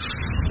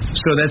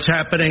 So that's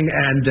happening,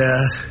 and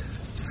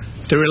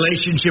the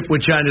relationship with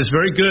China is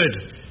very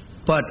good.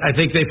 But I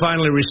think they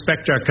finally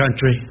respect our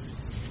country.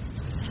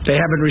 They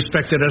haven't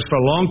respected us for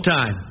a long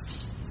time.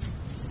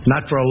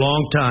 Not for a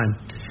long time.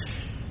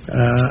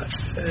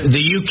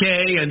 The UK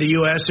and the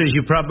US, as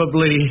you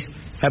probably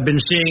have been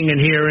seeing and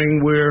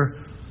hearing,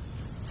 we're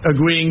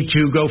agreeing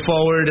to go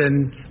forward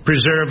and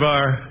preserve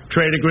our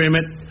trade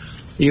agreement.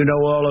 You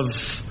know all of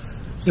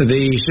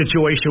the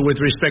situation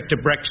with respect to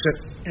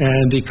Brexit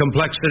and the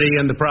complexity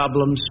and the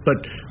problems, but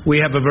we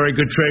have a very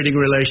good trading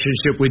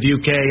relationship with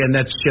UK, and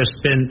that's just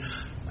been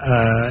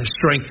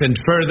strengthened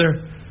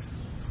further.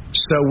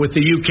 So with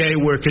the UK,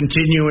 we're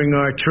continuing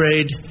our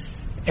trade,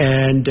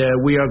 and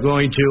we are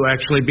going to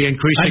actually be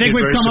increasing. I think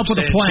we've come up with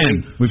a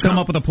plan. We've come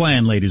up with a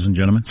plan, ladies and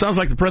gentlemen. Sounds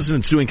like the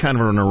president's doing kind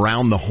of an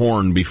around the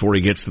horn before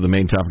he gets to the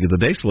main topic of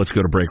the day, so let's go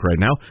to break right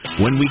now.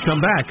 When we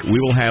come back, we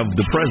will have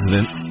the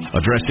president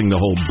addressing the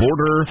whole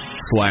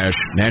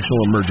border/national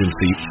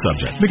emergency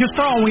subject. Because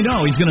for all we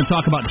know, he's going to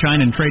talk about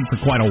China and trade for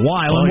quite a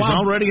while. Well, he's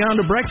already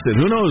on to Brexit.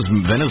 Who knows?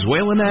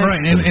 Venezuela next.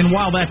 Right, and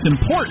while that's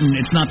important,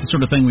 it's not the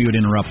sort of thing we would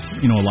interrupt,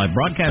 a live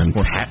broadcast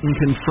for. Patent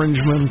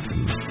infringement.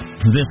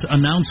 This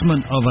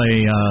announcement of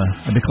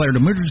a declared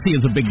emergency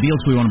is a big deal,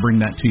 so we want to bring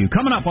that to you.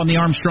 Coming up on the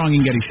Armstrong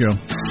and Getty Show.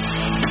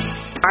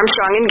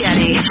 Armstrong and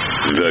Getty.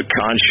 The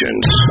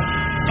conscience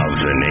of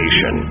the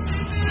nation.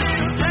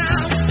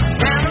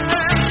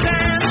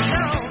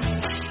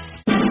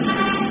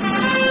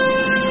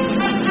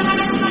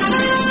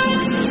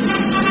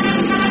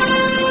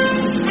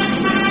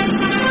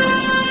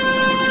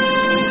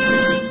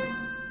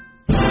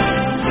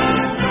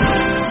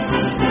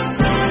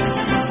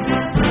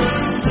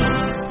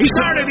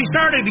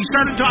 He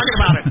started talking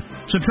about it.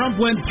 So Trump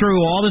went through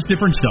all this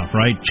different stuff,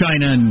 right?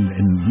 China and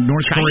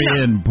North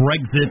Korea and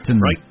Brexit and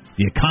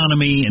the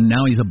economy, and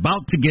now he's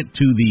about to get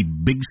to the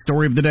big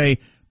story of the day,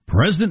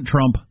 President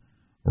Trump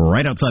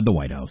right outside the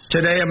White House.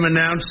 Today I'm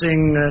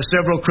announcing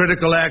several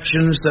critical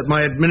actions that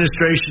my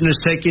administration is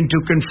taking to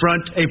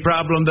confront a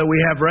problem that we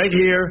have right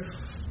here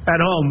at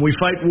home. We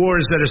fight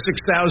wars that are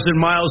 6,000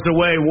 miles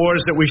away,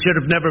 wars that we should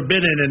have never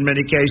been in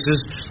many cases,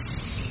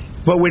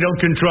 but we don't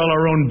control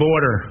our own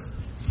border.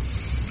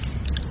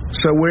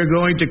 So we're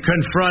going to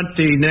confront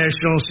the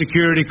national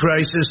security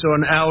crisis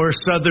on our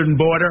southern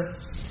border,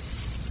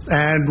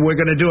 and we're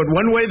going to do it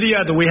one way or the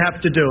other. We have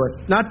to do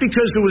it. Not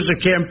because it was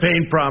a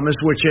campaign promise,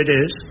 which it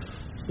is,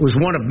 It was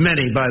one of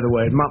many, by the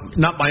way,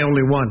 not my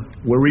only one.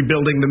 We're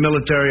rebuilding the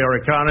military. Our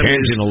economy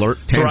is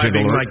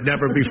thriving like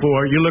never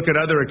before. You look at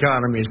other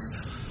economies.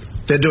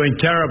 They're doing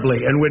terribly,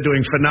 and we're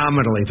doing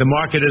phenomenally. The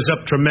market is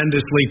up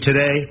tremendously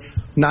today.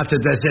 Not that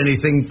that's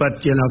anything,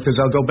 but, because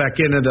I'll go back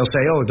in and they'll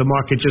say, oh, the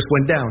market just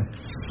went down.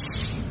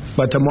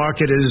 But the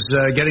market is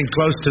getting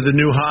close to the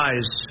new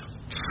highs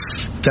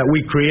that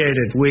we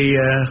created.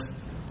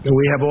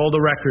 We have all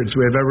the records.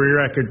 We have every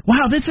record.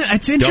 Wow, that's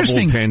interesting.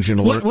 Double tangent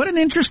alert. What an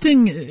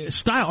interesting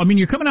style. I mean,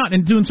 you're coming out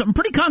and doing something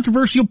pretty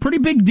controversial, pretty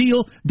big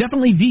deal,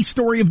 definitely the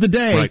story of the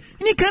day. Right.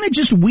 And you kind of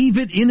just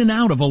weave it in and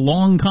out of a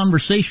long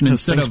conversation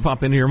instead things of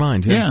pop into your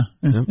mind. Yeah.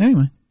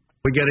 Anyway.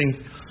 We're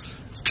getting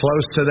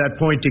close to that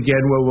point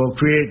again where we'll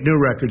create new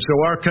records. So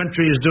our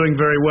country is doing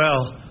very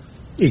well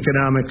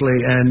economically,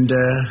 and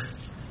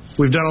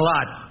we've done a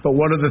lot. But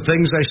one of the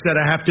things I said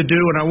I have to do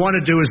and I want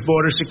to do is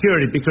border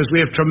security, because we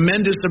have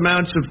tremendous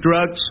amounts of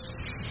drugs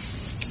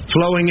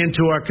flowing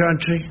into our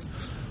country,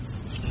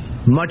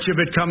 much of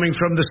it coming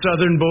from the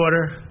southern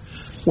border.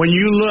 When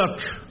you look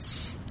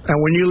and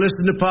when you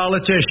listen to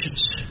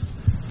politicians,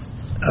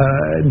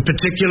 in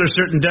particular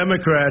certain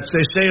Democrats,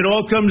 they say it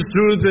all comes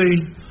through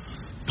the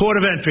port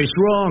of entry. It's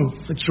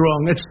wrong. It's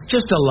wrong. It's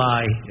just a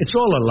lie. It's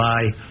all a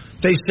lie.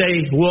 They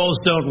say walls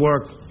don't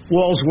work.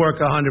 Walls work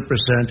 100%.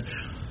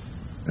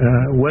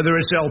 Whether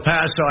it's El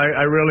Paso,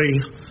 I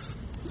really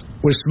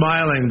was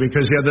smiling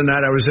because the other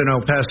night I was in El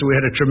Paso. We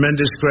had a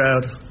tremendous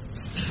crowd,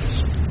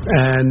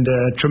 and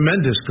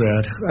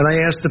I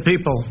asked the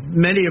people,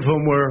 many of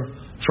whom were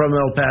from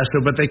El Paso,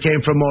 but they came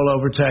from all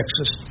over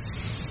Texas.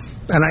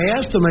 And I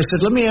asked them, I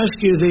said, let me ask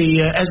you,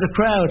 as a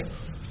crowd,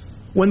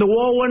 when the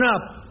wall went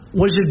up,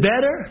 was it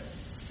better?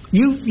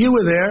 You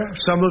were there,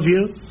 some of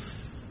you.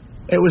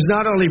 It was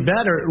not only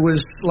better, it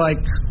was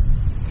like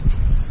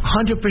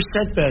 100%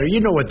 better.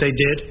 You know what they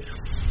did.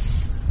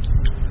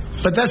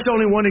 But that's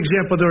only one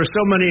example. There are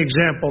so many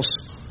examples.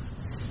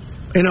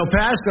 In El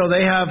Paso,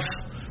 they have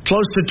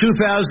close to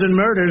 2,000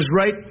 murders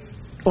right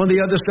on the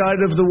other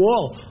side of the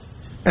wall.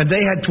 And they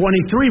had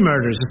 23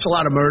 murders. It's a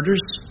lot of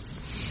murders.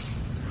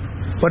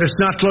 But it's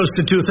not close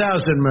to 2,000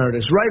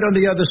 murders, right on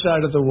the other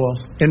side of the wall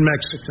in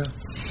Mexico.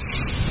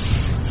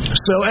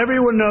 So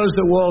everyone knows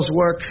that walls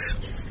work,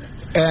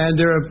 and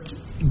there are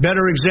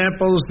better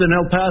examples than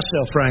El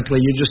Paso, frankly.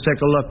 You just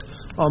take a look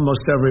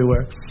almost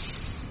everywhere.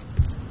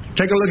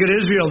 Take a look at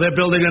Israel. They're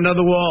building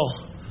another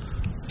wall.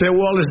 Their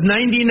wall is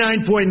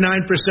 99.9%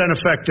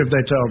 effective,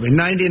 they told me.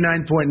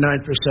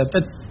 99.9%.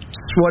 That's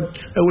what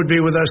it would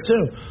be with us,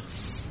 too.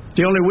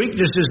 The only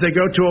weakness is they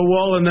go to a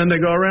wall and then they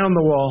go around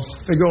the wall.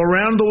 They go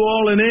around the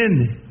wall and in.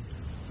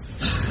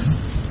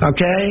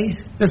 Okay?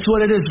 That's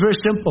what it is. Very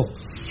simple.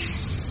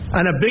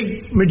 And a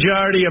big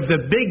majority of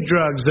the big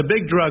drugs, the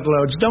big drug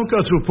loads, don't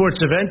go through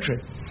ports of entry.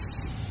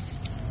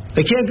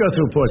 They can't go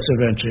through ports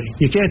of entry.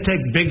 You can't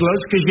take big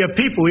loads because you have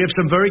people. We have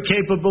some very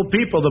capable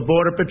people, the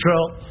Border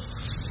Patrol,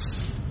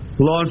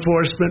 law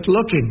enforcement,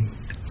 looking.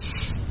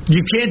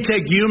 You can't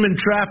take human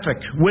traffic,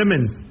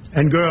 women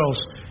and girls.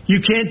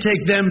 You can't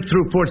take them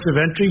through ports of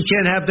entry. You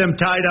can't have them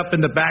tied up in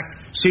the back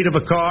seat of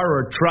a car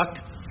or a truck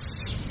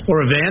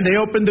or a van. They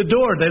open the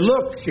door. They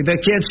look. They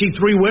can't see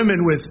three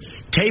women with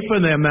tape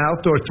in their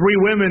mouth or three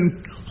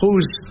women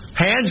whose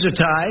hands are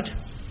tied.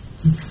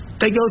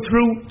 They go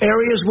through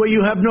areas where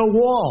you have no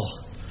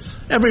wall.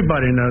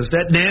 Everybody knows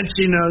that.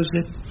 Nancy knows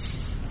it.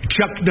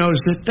 Chuck knows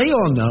it. They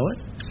all know it.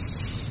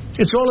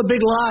 It's all a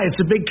big lie. It's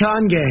a big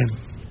con game.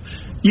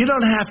 You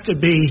don't have to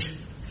be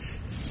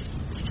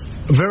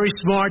very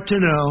smart to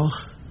know.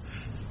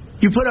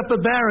 You put up a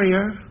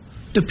barrier,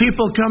 the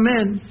people come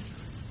in,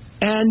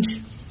 and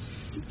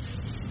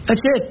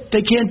that's it.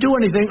 They can't do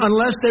anything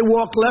unless they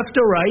walk left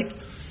or right,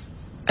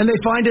 and they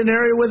find an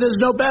area where there's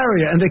no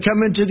barrier, and they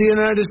come into the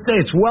United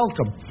States.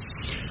 Welcome.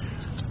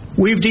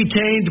 We've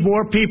detained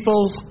more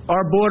people.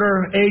 Our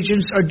border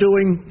agents are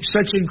doing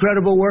such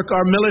incredible work.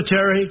 Our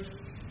military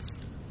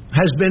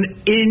has been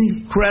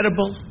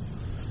incredible.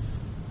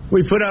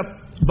 We put up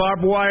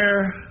barbed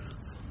wire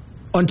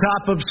on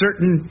top of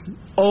certain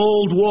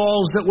old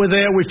walls that were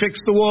there. We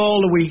fixed the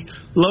wall and we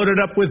loaded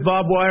up with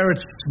barbed wire.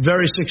 It's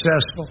very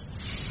successful.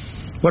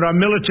 But our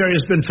military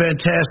has been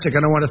fantastic,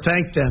 and I want to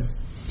thank them.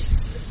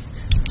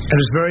 And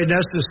it's very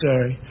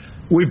necessary.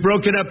 We've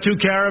broken up 2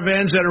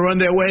 caravans that are on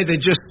their way. They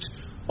just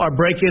are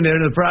breaking. They're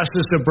in the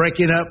process of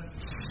breaking up.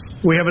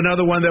 We have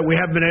another one that we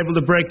haven't been able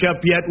to break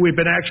up yet. We've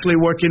been actually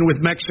working with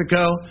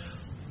Mexico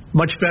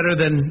much better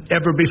than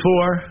ever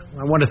before.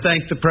 I want to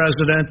thank the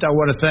president. I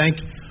want to thank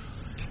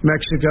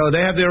Mexico.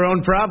 They have their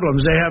own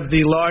problems. They have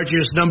the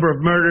largest number of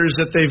murders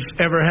that they've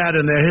ever had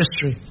in their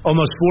history.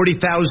 Almost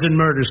 40,000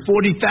 murders.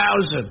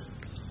 40,000.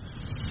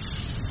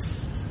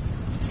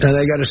 And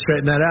they got to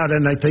straighten that out,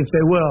 and I think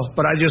they will.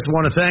 But I just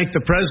want to thank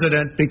the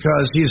president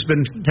because he's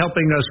been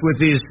helping us with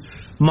these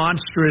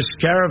monstrous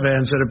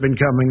caravans that have been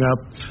coming up.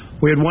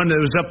 We had one that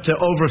was up to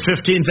over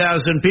 15,000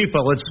 people.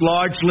 It's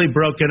largely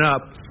broken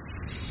up.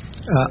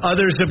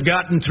 Others have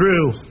gotten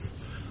through.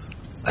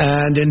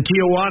 And in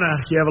Tijuana,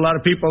 you have a lot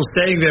of people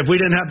saying that if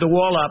we didn't have the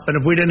wall up and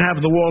if we didn't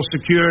have the wall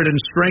secured and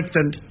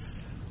strengthened,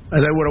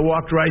 they would have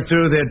walked right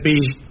through. They'd be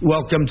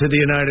welcome to the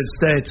United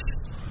States.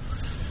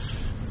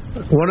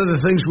 One of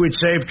the things we'd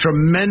save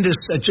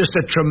just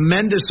a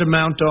tremendous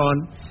amount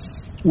on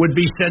would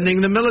be sending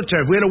the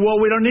military. If we had a wall,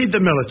 we don't need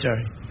the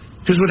military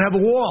because we'd have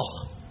a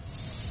wall.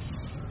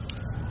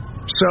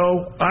 So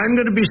I'm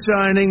going to be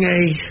signing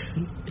a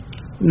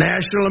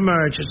national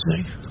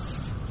emergency.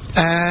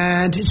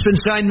 And it's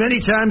been signed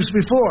many times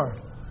before.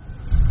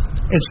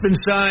 It's been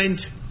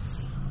signed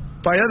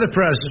by other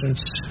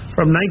presidents.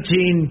 From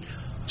 1977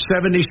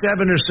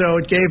 or so,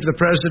 it gave the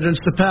presidents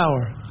the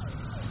power.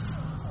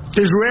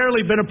 There's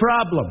rarely been a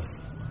problem.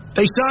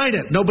 They sign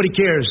it. Nobody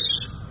cares.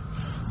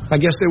 I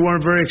guess they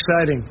weren't very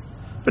exciting.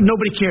 But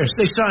nobody cares.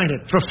 They sign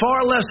it for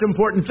far less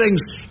important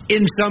things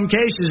in some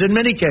cases, in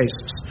many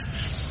cases.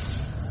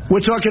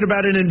 We're talking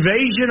about an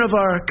invasion of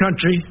our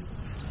country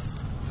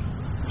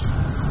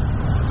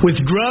with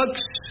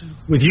drugs,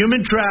 with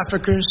human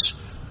traffickers,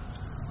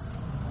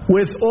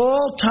 with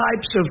all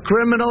types of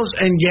criminals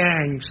and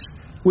gangs.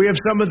 We have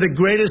some of the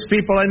greatest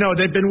people I know.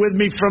 They've been with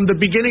me from the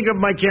beginning of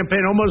my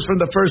campaign, almost from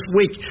the first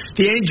week,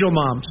 the Angel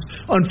Moms.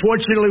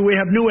 Unfortunately, we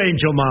have new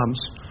Angel Moms.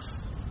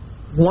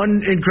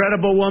 One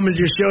incredible woman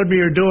just showed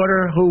me her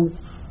daughter, who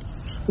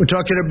we're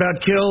talking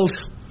about killed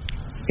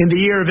in the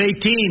year of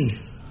 18.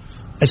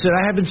 I said,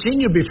 I haven't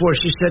seen you before.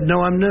 She said,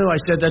 no, I'm new. I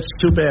said, that's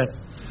too bad.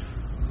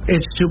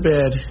 It's too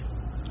bad.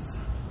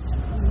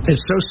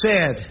 It's so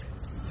sad.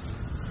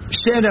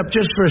 Stand up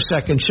just for a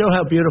second. Show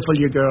how beautiful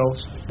your girl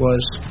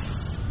was.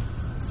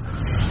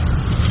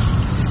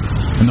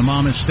 And the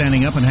mom is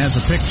standing up and has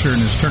a picture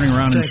and is turning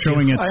around and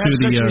showing it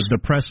to the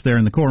press there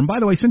in the core. And by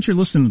the way, since you're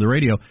listening to the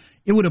radio,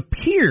 it would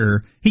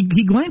appear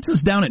he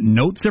glances down at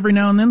notes every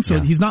now and then, so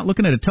he's not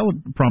looking at a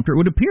teleprompter. It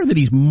would appear that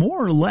he's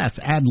more or less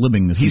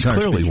ad-libbing this. He's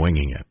clearly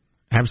winging it.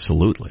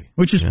 Absolutely.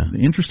 Which is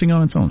interesting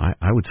on its own.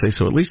 I would say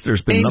so. At least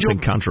there's been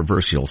nothing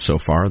controversial so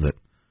far that,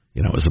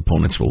 his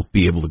opponents will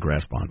be able to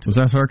grasp onto. Was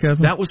that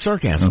sarcasm? That was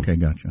sarcasm. Okay,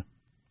 gotcha.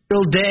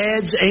 Angel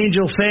dads,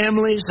 angel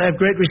families, I have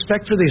great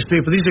respect for these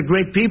people. These are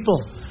great people.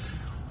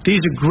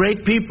 These are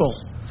great people.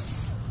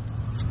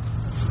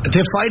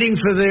 They're fighting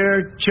for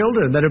their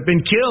children that have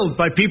been killed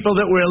by people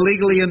that were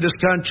illegally in this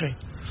country.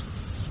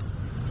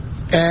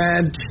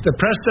 And the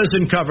press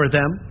doesn't cover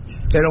them.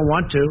 They don't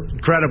want to,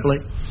 incredibly.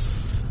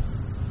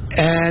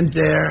 And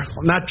they're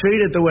not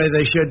treated the way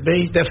they should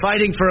be. They're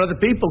fighting for other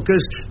people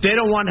because they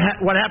don't want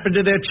what happened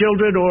to their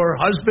children or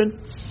husband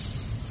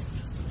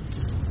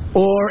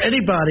or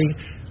anybody.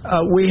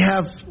 We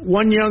have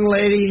one young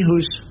lady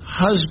whose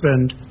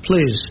husband,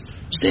 please,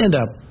 stand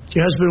up.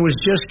 Your husband was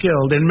just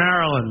killed in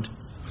Maryland.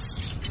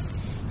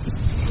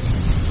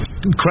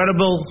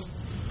 Incredible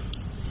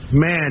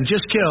man,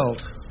 just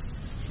killed.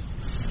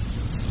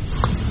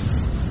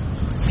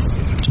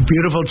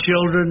 Beautiful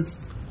children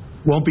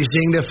won't be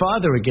seeing their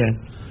father again.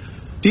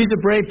 These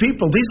are brave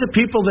people. These are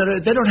people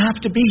that they don't have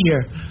to be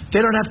here.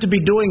 They don't have to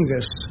be doing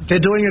this. They're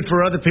doing it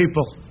for other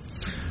people.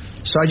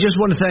 So I just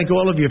want to thank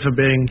all of you for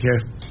being here.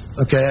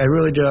 Okay, I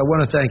really do. I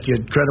want to thank you,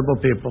 incredible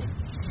people.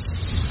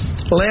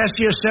 Last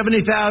year,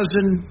 70,000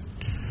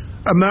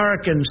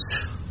 Americans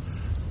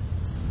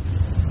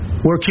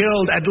were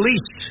killed, at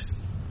least.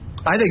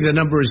 I think the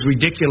number is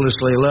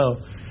ridiculously low,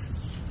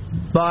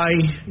 by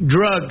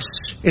drugs,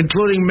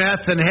 including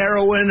meth and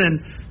heroin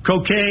and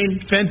cocaine,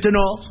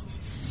 fentanyl.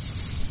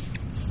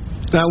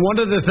 Now, one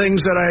of the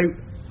things that I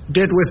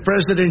did with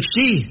President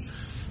Xi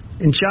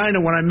in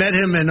China when I met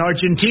him in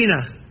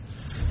Argentina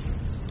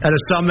at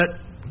a summit,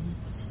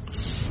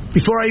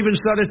 before I even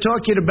started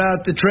talking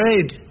about the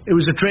trade, it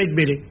was a trade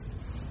meeting.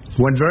 It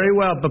went very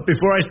well, but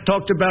before I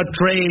talked about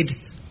trade,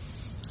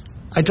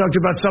 I talked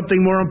about something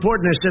more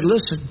important. I said,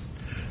 listen,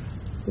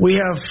 we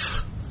have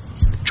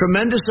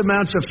tremendous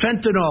amounts of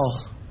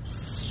fentanyl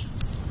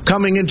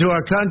coming into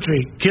our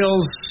country,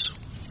 kills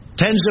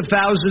tens of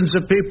thousands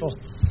of people.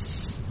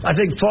 I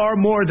think far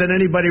more than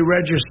anybody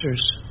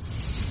registers.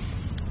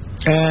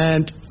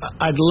 And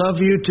I'd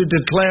love you to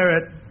declare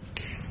it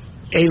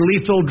a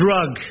lethal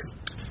drug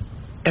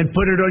and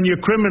put it on your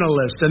criminal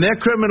list. And their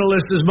criminal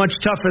list is much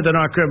tougher than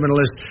our criminal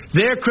list.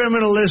 Their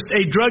criminal list,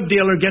 a drug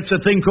dealer gets a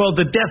thing called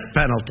the death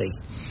penalty.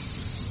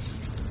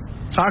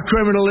 Our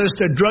criminal list,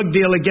 a drug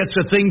dealer gets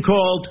a thing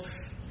called,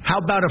 how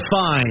about a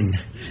fine?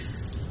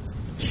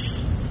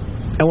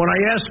 And when I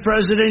asked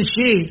President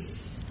Xi,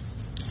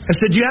 I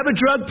said, do you have a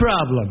drug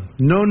problem?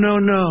 No, no,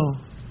 no.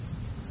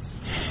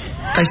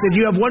 I said,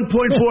 you have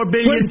 1.4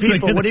 billion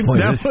people. What do you mean?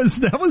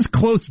 That was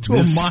close to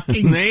a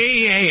mine.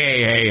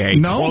 Hey.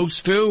 No?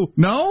 Close to?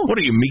 No? What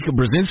are you, Mika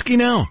Brzezinski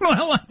now?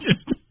 Well,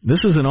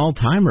 This is an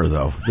all-timer,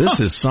 though. This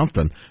is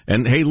something.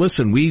 And, hey,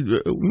 listen, we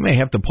may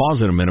have to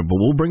pause in a minute, but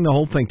we'll bring the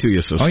whole thing to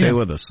you, so stay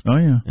with us. Oh,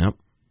 yeah. Yep.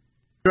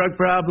 Drug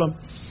problem.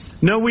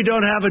 No, we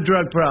don't have a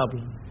drug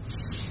problem.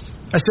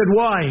 I said,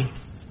 why?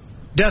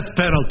 Death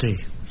penalty.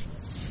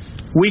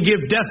 We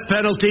give death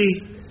penalty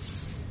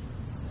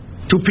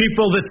to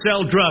people that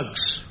sell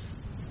drugs.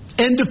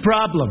 End of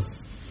problem.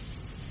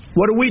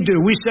 What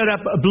do? We set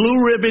up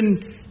blue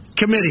ribbon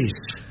committees.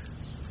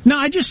 No,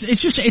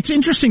 it's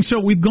interesting. So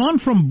we've gone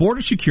from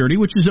border security,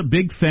 which is a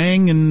big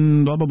thing,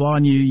 and blah, blah,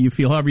 blah, and you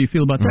feel however you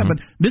feel about that.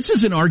 But this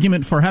is an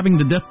argument for having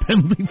the death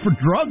penalty for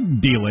drug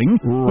dealing,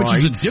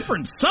 which is a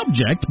different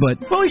subject. But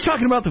well, he's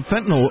talking about the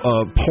fentanyl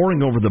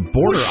pouring over the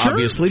border,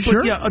 obviously.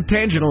 But yeah, a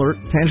tangent alert.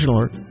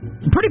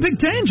 Pretty big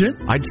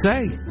tangent, I'd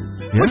say.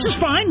 Yeah. Which is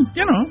fine.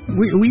 You know,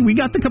 we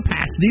got the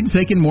capacity to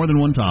take in more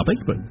than one topic.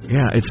 But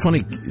yeah, it's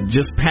funny.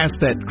 Just past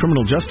that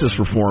criminal justice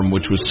reform,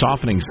 which was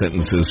softening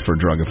sentences for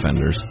drug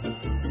offenders.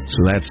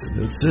 So it's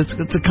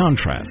a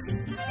contrast.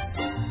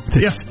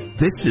 This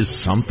is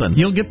something.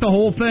 You'll get the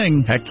whole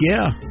thing. Heck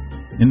yeah.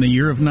 In the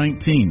year of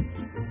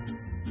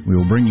 19. We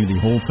will bring you the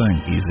whole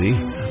thing. Easy.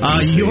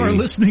 You are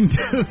listening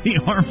to the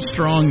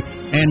Armstrong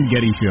and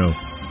Getty Show.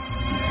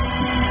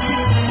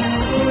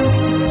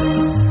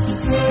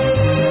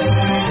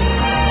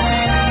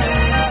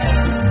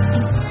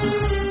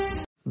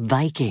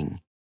 Viking,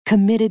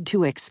 committed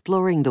to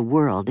exploring the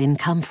world in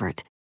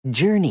comfort.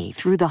 Journey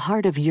through the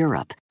heart of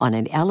Europe on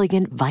an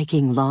elegant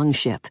Viking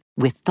longship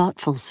with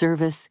thoughtful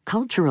service,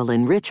 cultural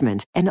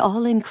enrichment, and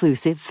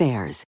all-inclusive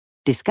fares.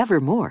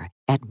 Discover more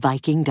at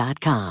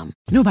Viking.com.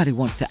 Nobody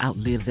wants to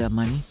outlive their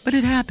money, but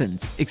it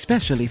happens,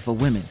 especially for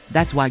women.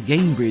 That's why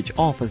Gainbridge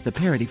offers the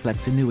Parity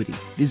Flex annuity,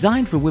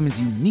 designed for women's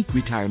unique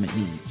retirement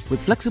needs, with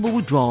flexible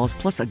withdrawals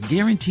plus a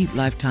guaranteed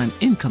lifetime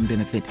income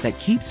benefit that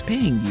keeps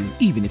paying you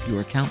even if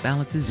your account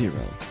balance is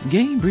zero.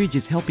 Gainbridge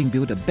is helping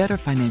build a better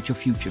financial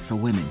future for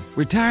women.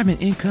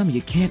 Retirement income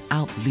you can't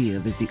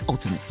outlive is the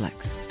ultimate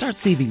flex. Start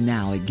saving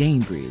now at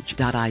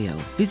Gainbridge.io.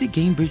 Visit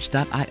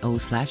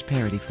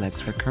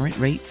Gainbridge.io/ParityFlex for current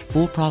rates,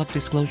 full product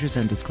disclosures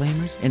and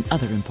disclaimers, and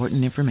other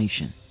important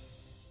information.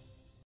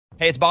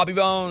 Hey, it's Bobby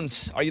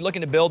Bones. Are you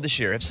looking to build this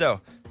year? If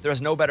so, there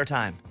is no better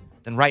time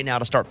than right now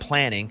to start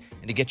planning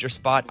and to get your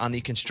spot on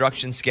the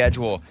construction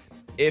schedule.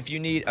 If you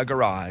need a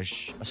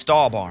garage, a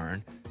stall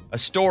barn, a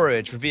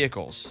storage for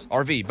vehicles,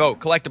 RV, boat,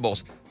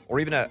 collectibles,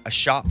 or even a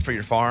shop for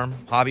your farm,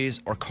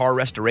 hobbies, or car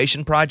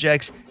restoration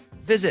projects,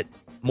 visit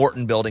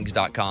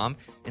MortonBuildings.com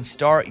and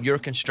start your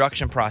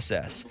construction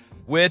process.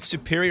 With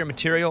superior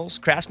materials,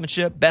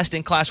 craftsmanship,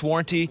 best-in-class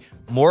warranty,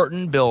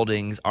 Morton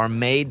Buildings are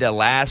made to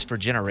last for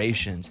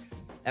generations.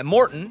 At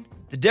Morton,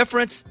 the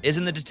difference is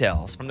in the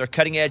details. From their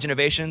cutting-edge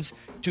innovations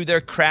to their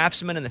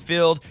craftsmen in the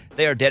field,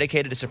 they are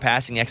dedicated to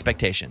surpassing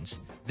expectations.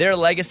 Their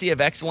legacy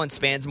of excellence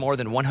spans more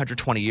than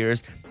 120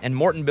 years, and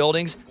Morton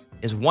Buildings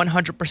is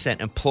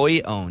 100%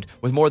 employee-owned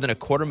with more than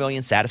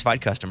 250,000 satisfied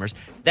customers.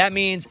 That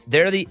means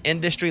they're the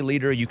industry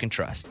leader you can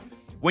trust.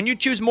 When you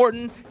choose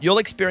Morton, you'll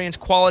experience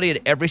quality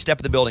at every step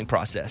of the building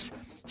process,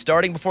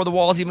 starting before the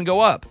walls even go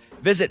up.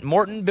 Visit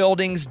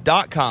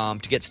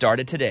MortonBuildings.com to get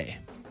started today.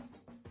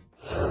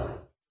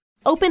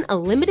 Open a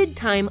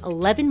limited-time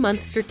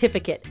 11-month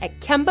certificate at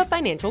Kemba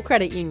Financial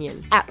Credit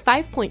Union. At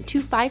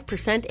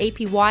 5.25%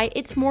 APY,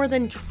 it's more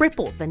than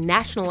triple the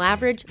national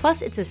average,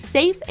 plus it's a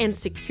safe and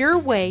secure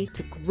way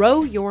to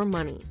grow your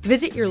money.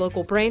 Visit your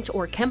local branch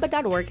or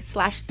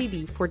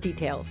kemba.org/cd for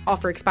details.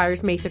 Offer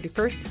expires May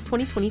 31st,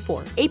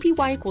 2024.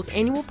 APY equals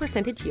annual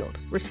percentage yield.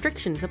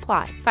 Restrictions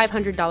apply.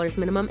 $500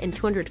 minimum and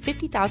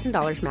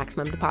 $250,000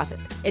 maximum deposit.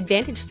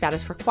 Advantage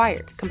status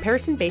required.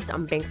 Comparison based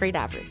on bank rate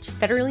average.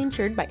 Federally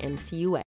insured by NCUA.